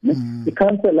counselor the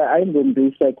counselor ayingomntu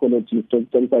i-psychologist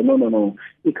no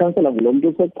i-counselor ngulomuntu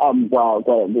oseqamkwa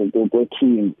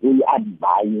kwe-king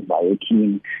uyi-advise by a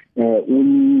king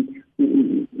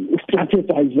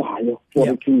strategizayo for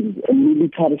the king a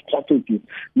military strategy.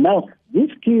 Now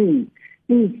this king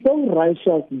is so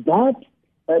righteous that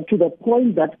to the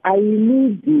point that I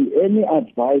need any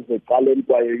advice eqaleni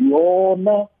kwayo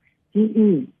yona he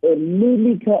is a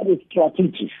military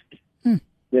strategist.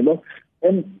 You know,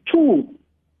 and two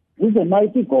He's a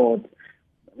mighty God.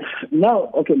 Now,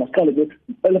 okay, masiqale ke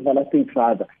everlasting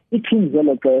Father. Iking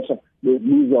zelo xesha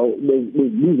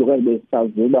bezizwa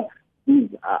besazi is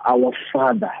our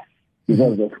Father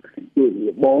because of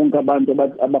bonke abantu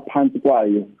abaphansi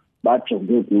kwayo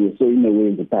bajonge kuye. So in a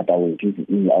way the Tata way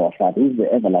is our Father. He's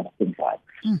the everlasting Father.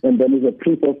 And then he's a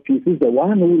Prince of Peace. He's the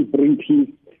one who will bring peace.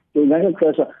 So ngale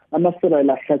xesha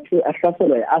amaSirayeli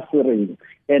ahlaselwa eAssyria,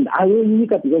 and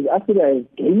ayoyika because Assyria is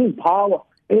gaining power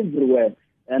everywhere,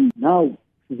 and now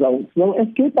so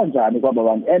escape njani kwaba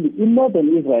bantu. And in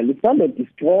northern Israel it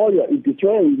destroy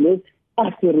le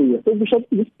Assyria. So bishop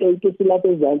this state esilapha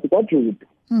ezantsi kwaJuda.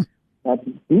 But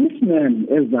this man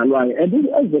ezalwayo, and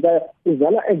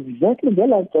uzala exactly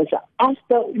ngela xesha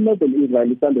after northern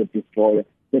Israel it destroy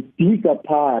the bigger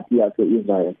part of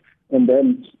Israel, and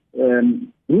then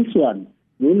this one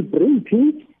will bring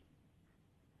peace.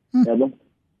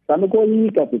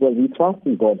 Because we trust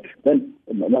in God. Then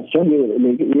that's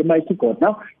the mighty God.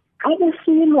 Now,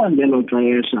 abesilwa ngelo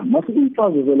xesha, mase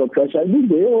imfazi zelo xesha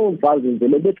lingeyo mfazi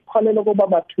vele betikholela ukuba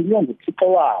bathunywa nguThixo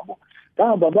wabo.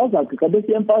 Ngaba bazathi xa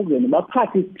besiya emfazweni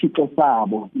baphathe isithixo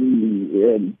sabo,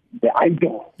 the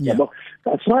idol. Yabo.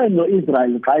 That's why no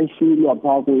Israel xa isilwa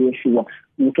phaa kuYeshua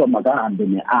kuthiwa makahambe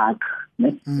ne-ark.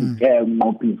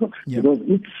 Because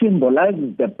it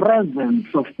symbolizes the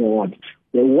presence of God.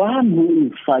 The one who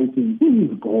is fighting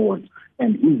is God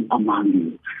and is among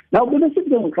you. Now, when I sit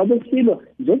down,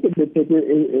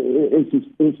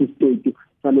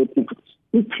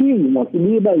 ithini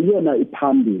masibiba yona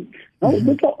iphambili. Now,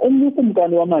 betha omnye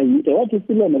kumkani wamaHuda wathi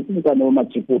silona kumkani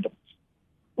wamaJuda.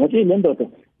 Wathi nendoda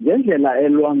ngendlela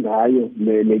elwa ngayo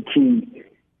le king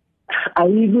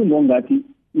ayilungo ngathi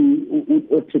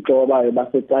uThixo wabayo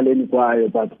basecaleni kwayo,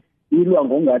 but ilwa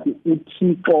ngongathi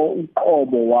uThixo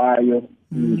uqobo wayo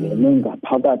ngene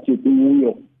ngaphakathi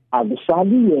kuyo,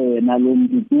 akusali yena lo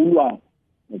muntu kulwa.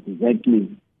 Exactly,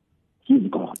 he's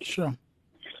God. Sure.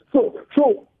 So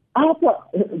after,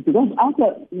 because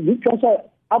after this xesha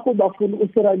apho bafuna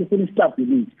uSirayeli ufuna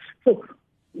stability. So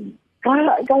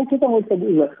xa ithetha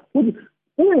ngoSirayeli ukuthi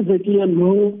uEzekiel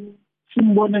lo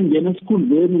simbona ngena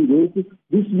esikhundleni ngoku,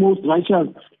 this most righteous,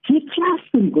 he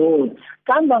trusts in God.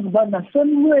 Kangangoba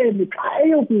nasemlweni xa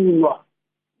eyokulwa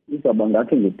izaba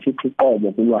ngathi ngeThixo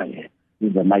iqobo kulwa yena.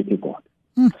 He's a mighty God.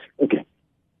 Okay.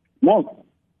 Now,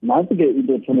 nasi ke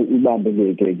into ethona ibambe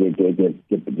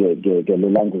le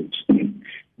language.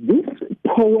 This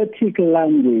poetic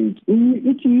language,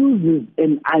 it uses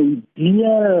an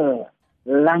ideal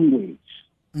language.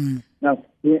 Now,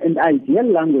 an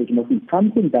ideal language must be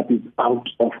something that is out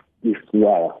of this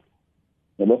world.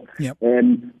 Yep.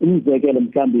 Umzekelo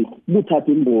mhlambi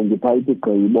ubuthatha imbongi phaa ithi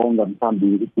gqibonga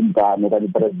mhlambi ikumkani okanye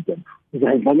ipresident,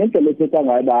 uzayiva ngendlela ethetha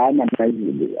ngayo bahana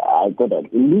kodwa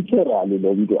literally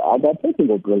lo muntu akathethi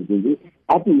ngopresident.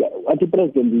 Athi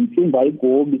president intsimba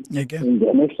igobi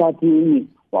ingena ehlathini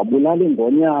wabulala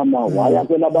ingonyama waya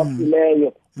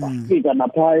kwelabafileyo wafika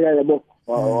naphaya yabo.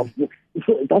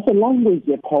 That's a language,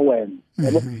 a poem.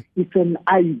 It's an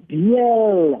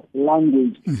ideal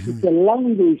language. It's a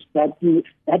language that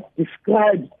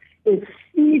describes a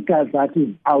figure that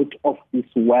is out of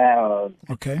this world.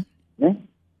 Okay. Yeah?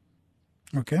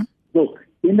 Okay. So,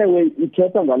 in a way,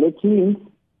 ithetha ngale king,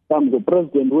 the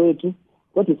president wethu,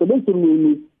 kodwa isebenzisa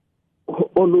ulwimi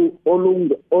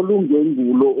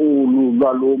olungengulo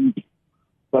lwalo muntu.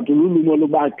 But ulwimi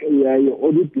olubaxiweyo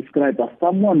oludescribe as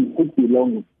someone who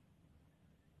belongs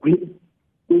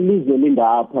kwilizwe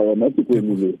lingapha yena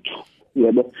etikweni lethu.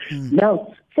 Yebo. Now,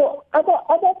 so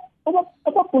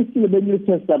abapostoli beNew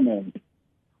Testament,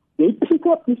 they pick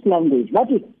up this language.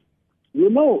 That is,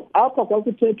 apha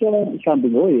kwakuthethwa mhlawumbi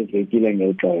ngoEzekiel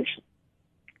ngexesha.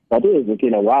 But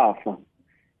uEzekiel wafa.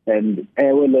 And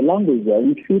le language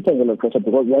yayifitha ngelo xesha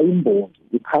because yayimbongi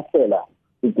ikhasela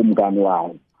ukumkani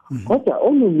wayo. Kodwa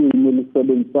olulwimi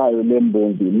lusebenzisayo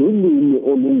lembongi lulwimi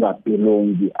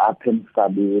olungabelongi apha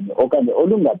emhlabeni okanye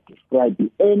olungadescribe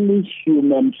any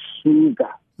human figure,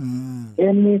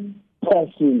 any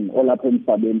person olapha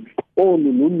emhlabeni.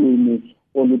 Olu lulwimi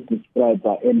oludescribe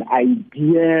an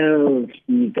ideal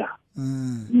figure,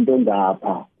 into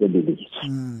ngapha kwelilizwe.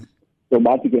 So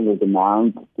bathi ke ngoku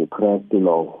nanku kuKristu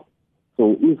lowo.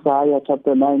 So Isaiah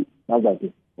chapter 9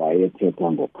 bazathi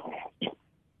wayethetha ngoKristu.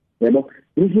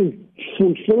 This is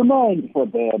fulfillment for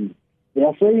them. They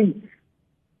are saying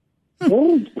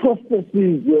those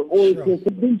prophecies were also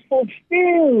being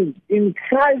fulfilled in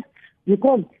Christ,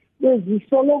 because there's this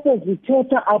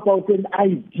theater about an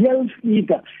ideal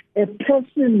figure, a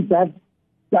person that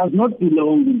does not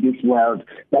belong in this world,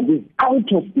 that is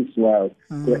out of this world.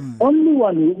 The only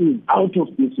one who is out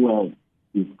of this world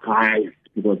is Christ,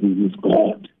 because he is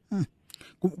God.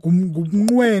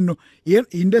 ngumnqweno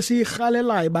into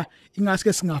esiyihalelayo ba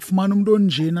ingaske singafumana umuntu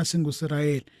onjena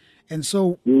singuIsrael, and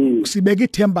so sibeka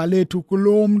ithemba lethu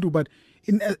kulomuntu, but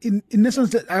in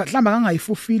essence mhlamba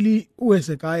angayifulfili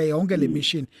uHezekaya yonke le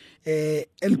mission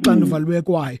elixanduva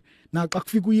libekwayo. Na xa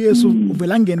kufika uYesu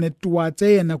uvela ngene towards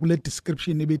yena kule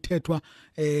description ebithethwa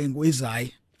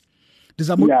ngoIsaiah.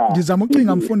 Ndizama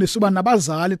ucinga mfundisi uba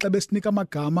nabazali xa besinika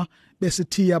amagama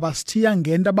besithiya basithiya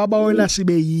ngento ababawela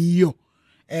sibe yiyo,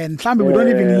 and mhlambe we don't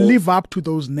even live up to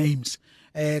those names.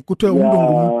 Kuthiwe umuntu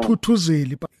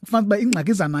ngumthuthuzeli, kufanele uba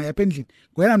ingxaki iza nayo apha endlini,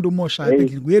 ngoyena mntu umoshayo apha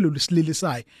endlini, nguye lo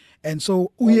lisililisayo. And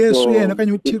so uYesu yena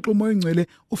okanye uThixo uMoya Oyingcwele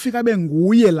ufika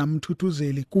benguye la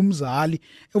mthuthuzeli kumzali,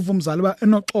 evumzali ba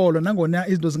enoxolo nangona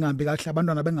izinto zingahambi kahle,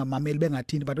 abantwana bengamameli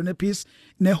bengathini, but one peace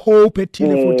ne hope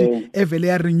ethile futhi evele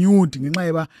ya renewed ngenxa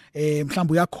yeba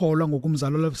mhlawumbe uyakholwa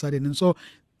ngokumzali all of a sudden. And so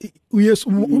uYesu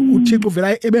uThixo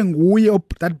uvela ebenguye,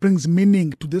 that brings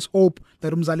meaning to this hope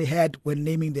that umzali had when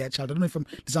naming their child. I don't know if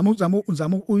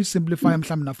ndizama usimplify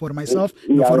mhlawumbe na for myself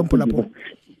no for umphulaphula.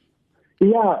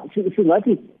 Yeah,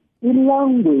 singathi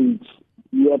i-language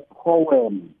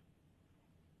ye-poem,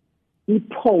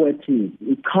 i-poetic,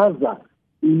 ichaza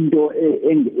into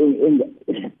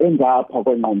engapha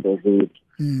kwengqondo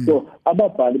zethu. So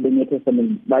ababhali beNew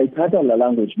Testament bayithatha la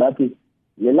language bathi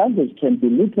the language can be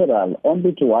literal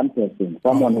only to one person,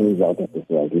 someone who is out of this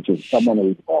world, which is someone who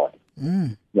is God.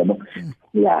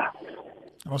 Yeah.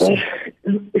 Awesome.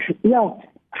 Yeah.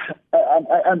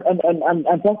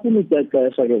 And fascinated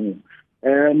again.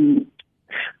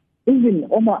 Even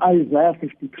Oma Isaiah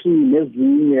 53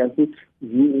 nezinye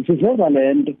siveza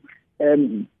lento,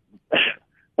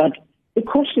 but the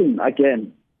question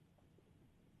again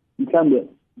mhlambe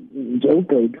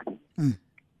nje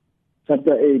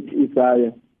chapter 8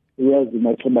 Isaiah uyazi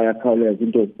maxhoba yakhawuleza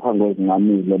into eziphango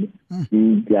ezingamile.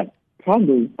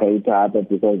 Ndiyathanda ukugqitha apha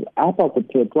because apha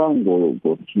kuthethwa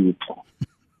ngoThixo,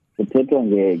 kuthethwa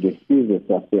ngesizwe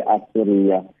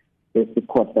sase-Assyria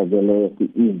esikhohlakeleyo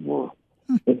kwi-evil.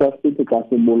 Esasithi xa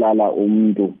sibulala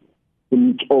umntu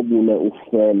simxobule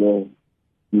ufele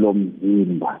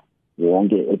lomzimba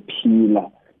wonke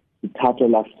ephila, sithathe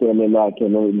lafele lakhe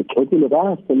lixothile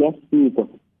seliyafika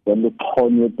then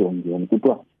luxhonywe edongeni.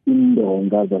 Kuthiwa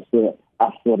indonga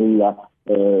zase-Assyria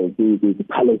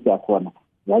kwipalace yakhona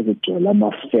zazigcwele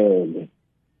amafele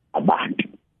abantu.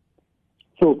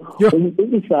 So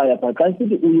uIsaiah xa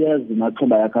sithi uyazi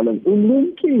maxhoba yakhawuleza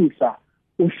ulinkisa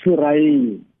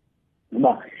uIsirayeli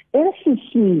uba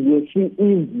esisizwe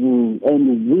si-evil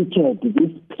and wicked,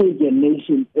 this pagan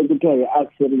nation ekuthiwa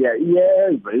yi-Assyria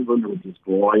iyeza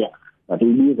izodestroya, but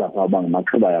ibiza phaa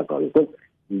ngamaxhoba yakhawuleza. So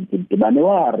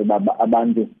ndibanewari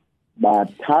abantu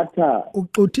bathatha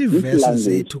uxuthi ivesi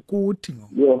zethu kuthi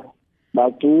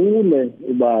bacule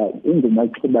uba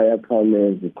ingumaxhoba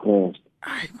yakhawuleza iChrist.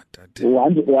 Hayi madade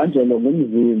uhanjelo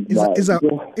ngumzimba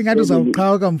ingathi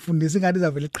uzawuqhawuka mfundisi, ingathi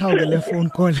izavele iqhawuke le phone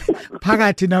call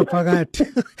phakathi naphakathi.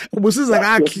 Ubusiza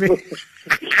kahle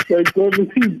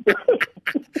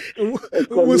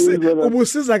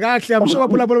ubusiza kahle. I'm sure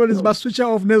baphulaphula ba switch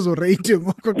off nezo radio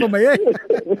ngokuqoma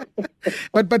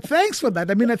but thanks for that.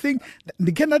 I mean, I think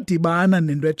ndikhe ndadibana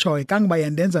nento etshoyo kangoba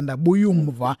yandenza ndabuya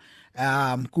umva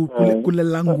kule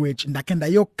language, ndakhe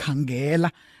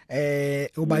ndayokhangela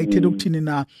uba ithetha ukuthini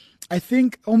na. I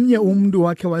think omnye umuntu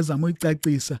wakhe wazama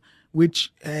uyicacisa,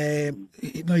 which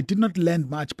it did not land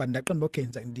much, but ndaqonda okay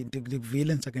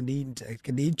ndikuvile ndisake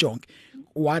ndiyijonge.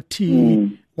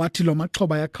 Wathi lo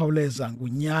maxhoba yakhawuleza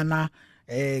ngunyana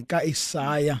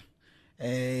kaIsaya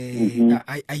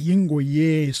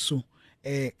ayingoYesu.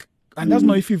 And doesn't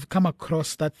know if you've come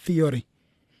across that theory.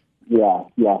 Yeah,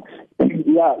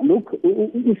 look,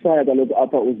 uIsaya kaloku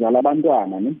apha uzala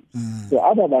abantwana ne. So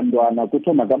aba bantwana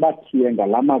kuthiwa makabathiye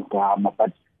ngalamagama,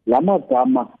 but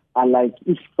lamagama are like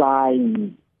a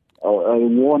sign or a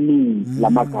warning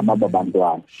lamagama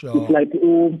abantwana. It's like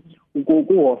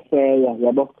uHosea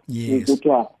yabo,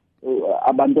 kuthiwa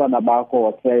abantwana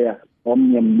bakho Hosea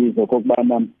omnye mbizo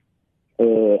kokubana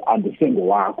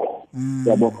andisengowakho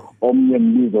yabo, omnye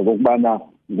mbizo kokubana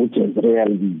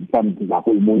nguJezreel mhlawumbe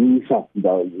zakuyibuyisa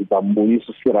ndizambuyisa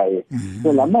uIsirayeli.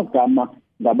 So lamagama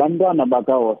ngabantwana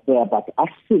bakaHosea, but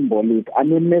asymbolic,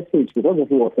 ane-message because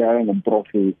of uHosea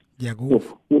ngumprofeti. So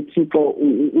uThixo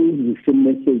uyise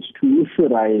message to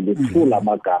Israel through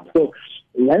lamagama. So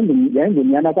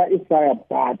yayingunyana kaIsaya,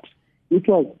 but it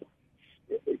was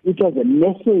a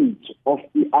message of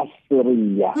the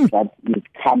Assyria that is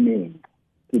coming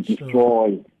to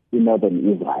destroy the northern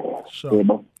Israel.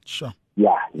 Sure.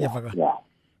 Yeah.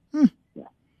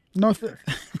 No,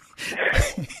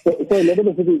 So it's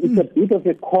a bit of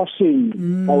a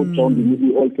caution out in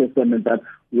the Old Testament that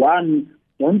one,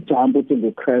 don't jump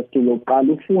into Christ to look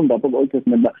ufunda from the Old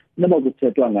Testament, never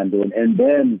kuthethwa ngantoni, and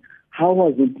then how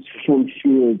was it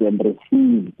fulfilled and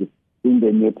received in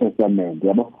the New Testament?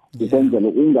 Yabo,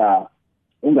 ukwenzela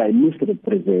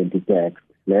misrepresent the text.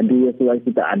 Yes,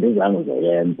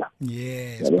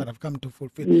 but I've come to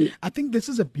fulfill. I think this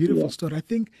is a beautiful story.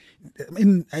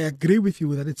 I agree with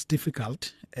you that it's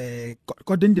difficult. I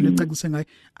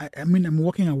mean, I'm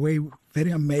walking away very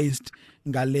amazed.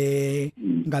 Ngale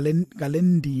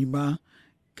ndima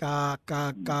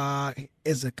ka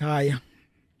Ezekiah,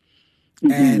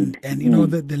 and you know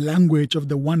the language of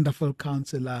the wonderful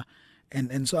counselor,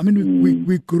 and so I mean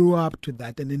we grew up to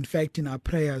that, and in fact in our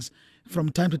prayers from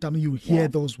time to time you hear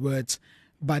those words,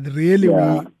 but really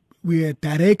we are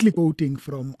directly quoting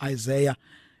from Isaiah,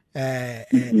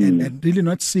 and really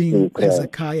not seeing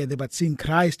Ezekiah there, but seeing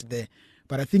Christ there.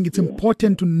 But I think it's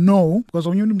important to know, because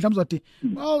when you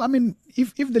well, I mean,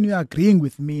 if then you are agreeing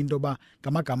with me, ndoba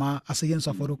gama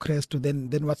asayenza for Christ, then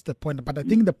what's the point? But I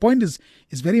think the point is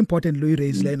very important. Louis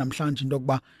raised le namhlanje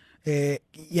ndoba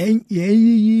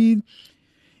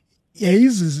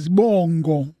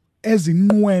yayizibongo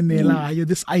ezinqwenelayo,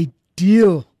 this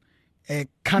ideal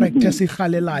character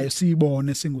sihalelayo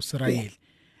siyibone singusirayeli,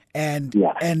 and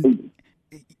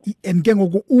ke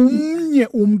ngoku umnye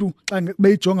umuntu xa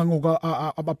beyijonga ngoku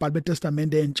ababhali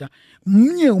beTestament entsha,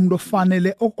 umnye umuntu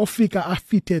ofanele ofika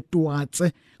afite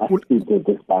tuwatse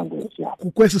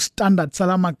kwesi standard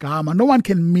salamagama. No one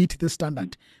can meet the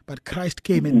standard, but Christ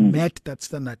came and met that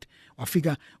standard.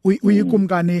 Wafika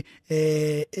uyikumkani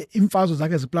imfazo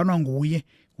zakhe ziplanwa nguye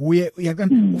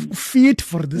fit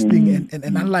for this thing,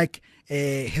 and unlike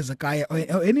Hezekiah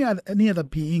or any other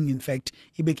being, in fact,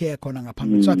 ibeke khona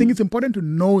ngaphambili. So I think it's important to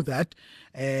know that,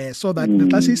 so that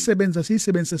xa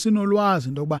sisebenza sinolwazi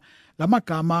ndokuba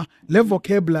lamagama le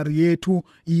vocabulary yethu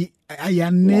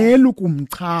ayanele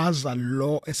ukumchaza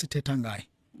lo esithetha ngayo.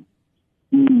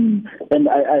 And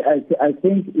I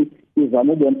think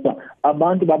izama ubonisa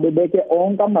abantu babebeke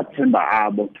onke amathemba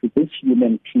abo to this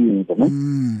human king,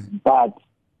 but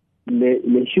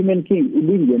the human king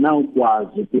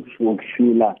ibingenawukwazi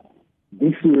ukufulfilla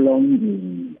this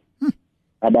longing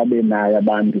ababenayo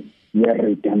abantu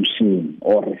ye-redemption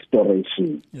or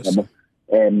restoration. Yes.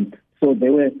 And so they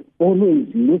were always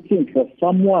looking for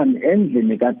someone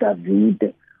endlini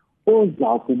kaDavide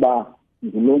oza kuba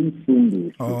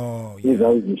ngulomsindisi,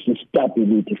 uzawuzisa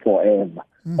stability forever.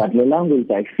 But the language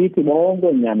ayifithi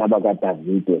bonke nyana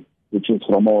bakaDavide, which is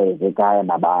from Hezekiah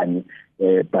nabanye,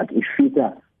 but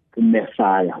ifita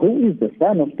Messiah, who is the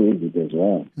son of David as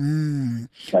well.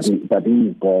 But he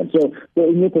is God. So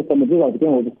in New Testament,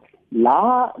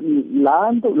 la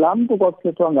mntu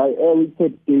kwakuthethwa ngayo, it's a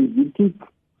Davidic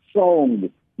song,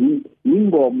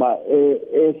 ingoma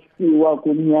esiwa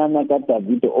kumnyana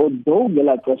kaDavide, although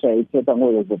ngela xesha ithetha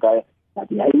ngoHezekiah, but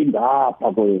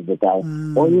yayingapha koHezekiah.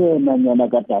 Oyena nyana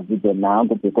kaDavide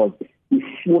nango, because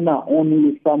ifuna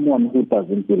only someone who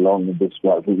doesn't belong in this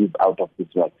world, who is out of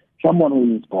this world. Someone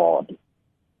who is God,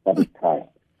 that is Christ.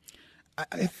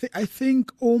 I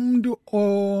think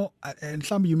and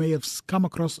some you may have come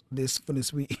across this for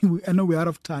this. I know we're out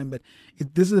of time, but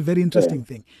this is a very interesting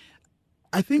thing.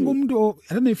 I think I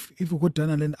don't know if we could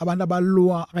done abantu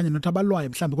abalwa kanye nothi abalwayo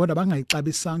mhlawumbe kodwa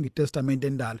bangayixabisanga iTestament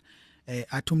endala.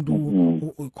 Athi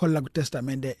umuntu ukholwa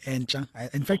kuTestament entsha.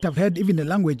 In fact, I've heard even the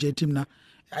language ethi mina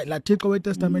lathixo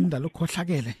weTestament ndalo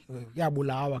khohlakele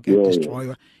uyabulawa ke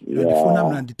destroywa, you know, ndifuna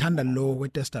mina ndithanda lo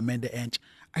weTestament entsha.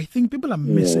 I think people are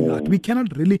missing out. We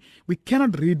cannot read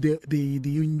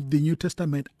the New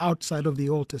Testament outside of the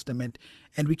Old Testament,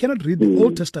 and we cannot read the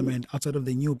Old Testament outside of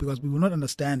the New, because we will not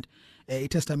understand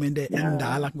Testament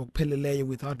endala ngokupheleleyo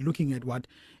without looking at what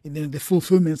the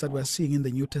fulfillments that we're seeing in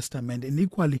the New Testament. And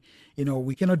equally, you know,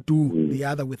 we cannot do the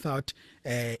other without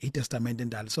Testament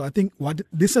endala. So I think what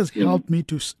this has helped me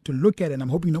to look at, and I'm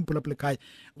hoping no pulaplikai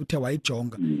utewa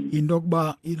ijonga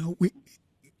indokuba, you know, we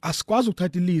asikwazi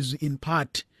ukuthatha ilizwi in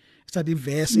part, study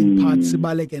verse in part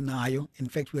sibaleke nayo. In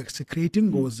fact, we are creating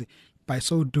goals by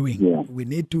so doing. We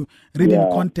need to read in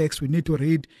context, we need to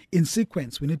read in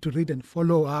sequence, we need to read and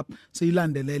follow up,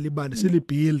 siyilandelele ibali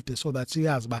silibuild so that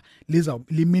siyazi ba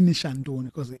liminisha ntoni,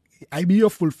 because ayibiyo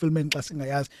fulfillment xa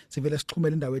singayazi sivele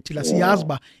siqhumela indawo ethile siyazi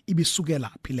ba ibisukela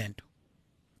phi lento.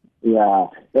 Yeah,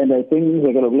 and I think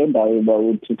ngekelo kule ndawo uba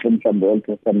uThixo mhlawumbe Old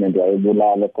Testament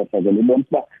wayebulala kodwa ke libonisa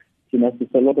uba thina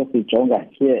sisoloko sijonga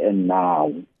here and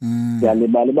now.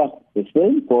 Siyalibala uba the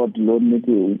same God lo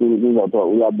nithi uzawuthi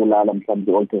uyabulala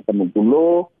mhlawumbe Old Testament,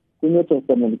 lo kwi-New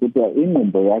Testament kuthiwa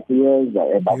ingqondo yakhe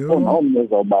yeza, bakhona omnye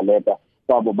ezawubaleka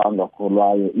kwabo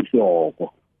bangakholwayo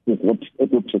isihoko ukuthi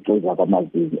ekuthixeza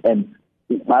kwamazwi and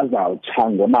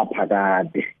bazawuthanga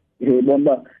naphakade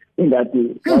ibona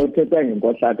ingathi awuthetha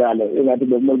ngenkohlakalo ingathi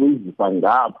bekumele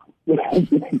ngapha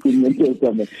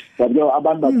but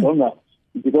abantu bajonga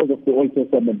because of the Old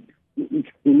Testament it's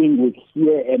dealing with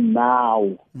here and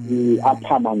now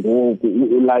apha ngoku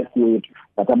life wethu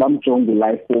but abamjonga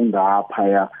life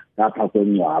ongaphaya lapha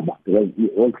kwencwaba because the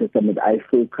Old Testament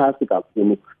ayifocus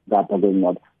kakhulu lapha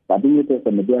kwencwaba but in the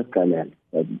Testament iyasikalela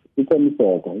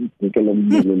ikomisoko ikelo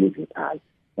mbili lezithali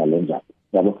ngalonjalo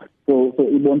yabo so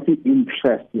ibonisa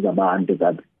interest zabantu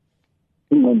that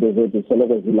ingqondo zethu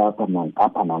seloko zilapha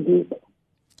apha nangoku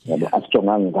yabo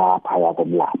asijonganga ngapha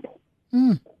yakomlapho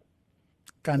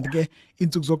kanti ke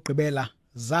insuku zokugqibela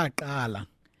zaqala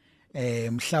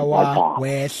mhla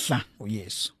wehla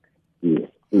uYesu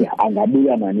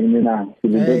angabuya nanini na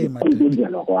silindele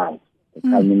kwayo the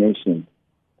culmination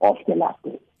of the last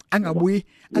day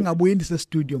angabuyi ndise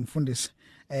studio mfundisi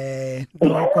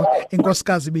lokho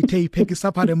inkosikazi bithe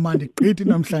iphekisa phare manje gqithi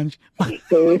namhlanje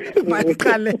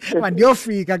maqale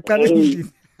mandiyofika qale endlini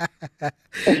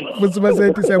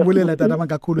Futhi siyabulela tata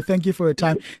kakhulu. Thank you for your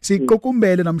time.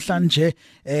 Siqokumbele namhlanje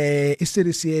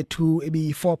iseries yethu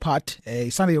ebi 4 part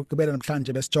isana yokugqibela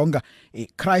namhlanje besijonga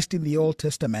Christ in the Old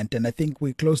Testament, and I think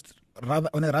we closed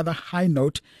on a rather high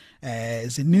note.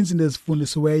 Zininzi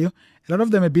nezifundisiweyo, a lot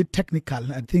of them a bit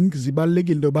technical. I think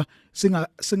zibalulekile ndoba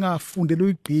singafundela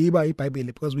uyigqiba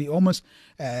iBhayibheli, because we almost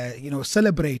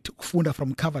celebrate ukufunda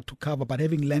from cover to cover, but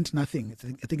having learned nothing.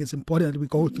 I think it's important that we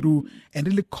go through and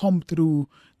really comb through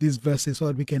these verses so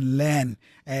that we can learn.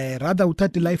 Rather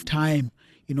uthathe a lifetime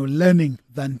learning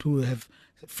than to have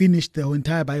finished the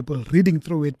entire Bible, reading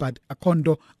through it, but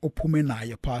akondo ophume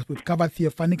nayo past. We've covered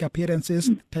theophanic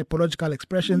appearances, typological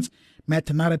expressions,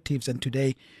 meta-narratives, and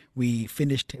today we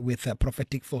finished with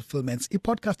prophetic fulfillments. I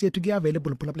podcast yethu ke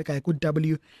available phulaphuleka ku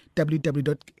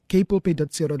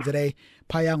www.kpulpit.co.za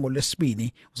phaya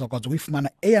ngolwesibini uzokwazi ukuyifumana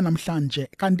eya namhlanje,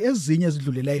 kanti ezinye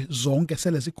ezidlulileyo zonke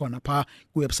sele zikhona pha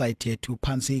ku website yethu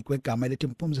phansi kwegama elithi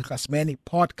Mpumzi Khasmeni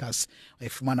podcast.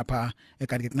 Uyifumana pha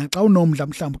kanti ke xa unomdla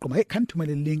mhlawumbe uqoma hey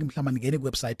kanithumele link mhlawumbe ngene ku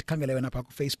website, khangele wena pha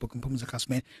ku Facebook Mpumzi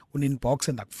Khasmeni uninbox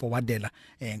endakuforwardela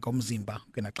ngomzimba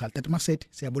kena xhala Tata Masethi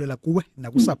siyabulela kuwe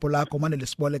nakusapho lakho manele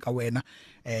siboleka wena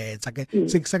sake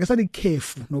sathi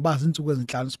khefu nobazi insuku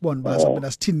ezinhlanu sibone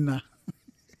basabela sithini na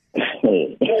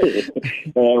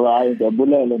hayi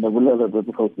ndabulela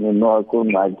ukuthi khosini no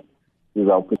kunqaki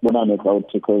sizawubonana xa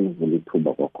uthixo izivula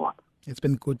ithuba kwakhona. It's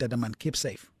been good, Tata man. Keep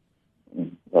safe.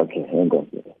 Okay,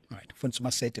 enkosi. Right, Mfundisi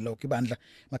Masethi lo kibandla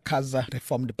Makhaza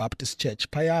Reformed Baptist Church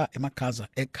phaya eMakhaza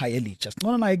ekhaya elitsha.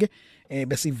 Singona naye ke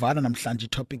besivala namhlanje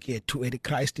topic yethu ethi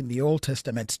Christ in the Old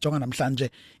Testament. Sijonga namhlanje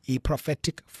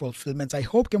prophetic fulfillments. I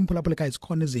hope ke mphulaphuleka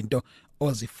izikhona izinto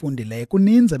ozifundileyo.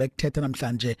 Kuninzi bekuthetha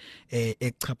namhlanje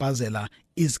ekuchaphazela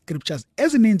iscriptures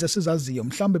ezininzi esizaziyo,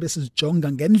 mhlawumbe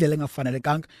besizijonga ngendlela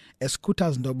engafanelekanga,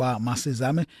 esikhuthaza ndoba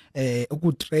masizame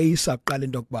ukutrace aqala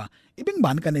into yokuba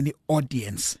ibingibani kaneni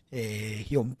audience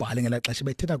yombhali ngela xesha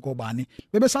bethetha kobani,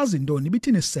 bebesazi intoni,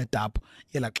 ibithini setup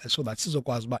yela xesha so that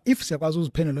sizokwazi uba if siyakwazi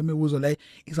uziphendula imibuzo leyo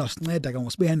izawusinceda ke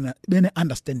ngosibene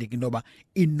understanding intoba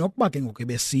inokuba ke ngoku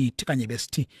besithi kanye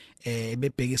besithi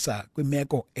bebhekisa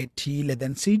kwimeko ethile,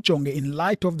 then sijonge in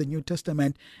light of the New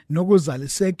Testament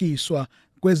nokuzalisekiswa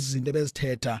kwezi zinto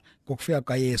bezithetha ngokufika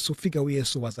kaYesu. Ufika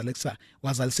uYesu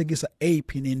wazalisekisa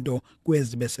eyiphi into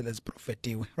kwezi besele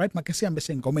ziprofetiwe. Right, make sihambe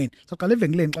sengomeni. Soqala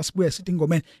evengeleni xa sibuye sithi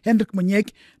ingomeni Hendrik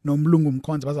Munyeki noMlungu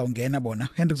Mkhonza bazawungena bona.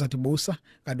 Hendrik zathi busa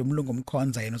kanti uMlungu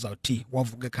Mkhonza yena uzawuthi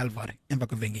wavuka eCalvary emva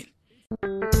kwevengeli.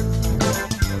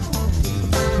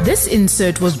 This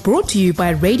insert was brought to you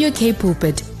by Radio K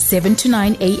Pulpit, 7 to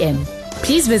 9 a.m.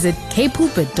 Please visit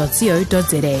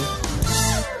kpulpit.co.za.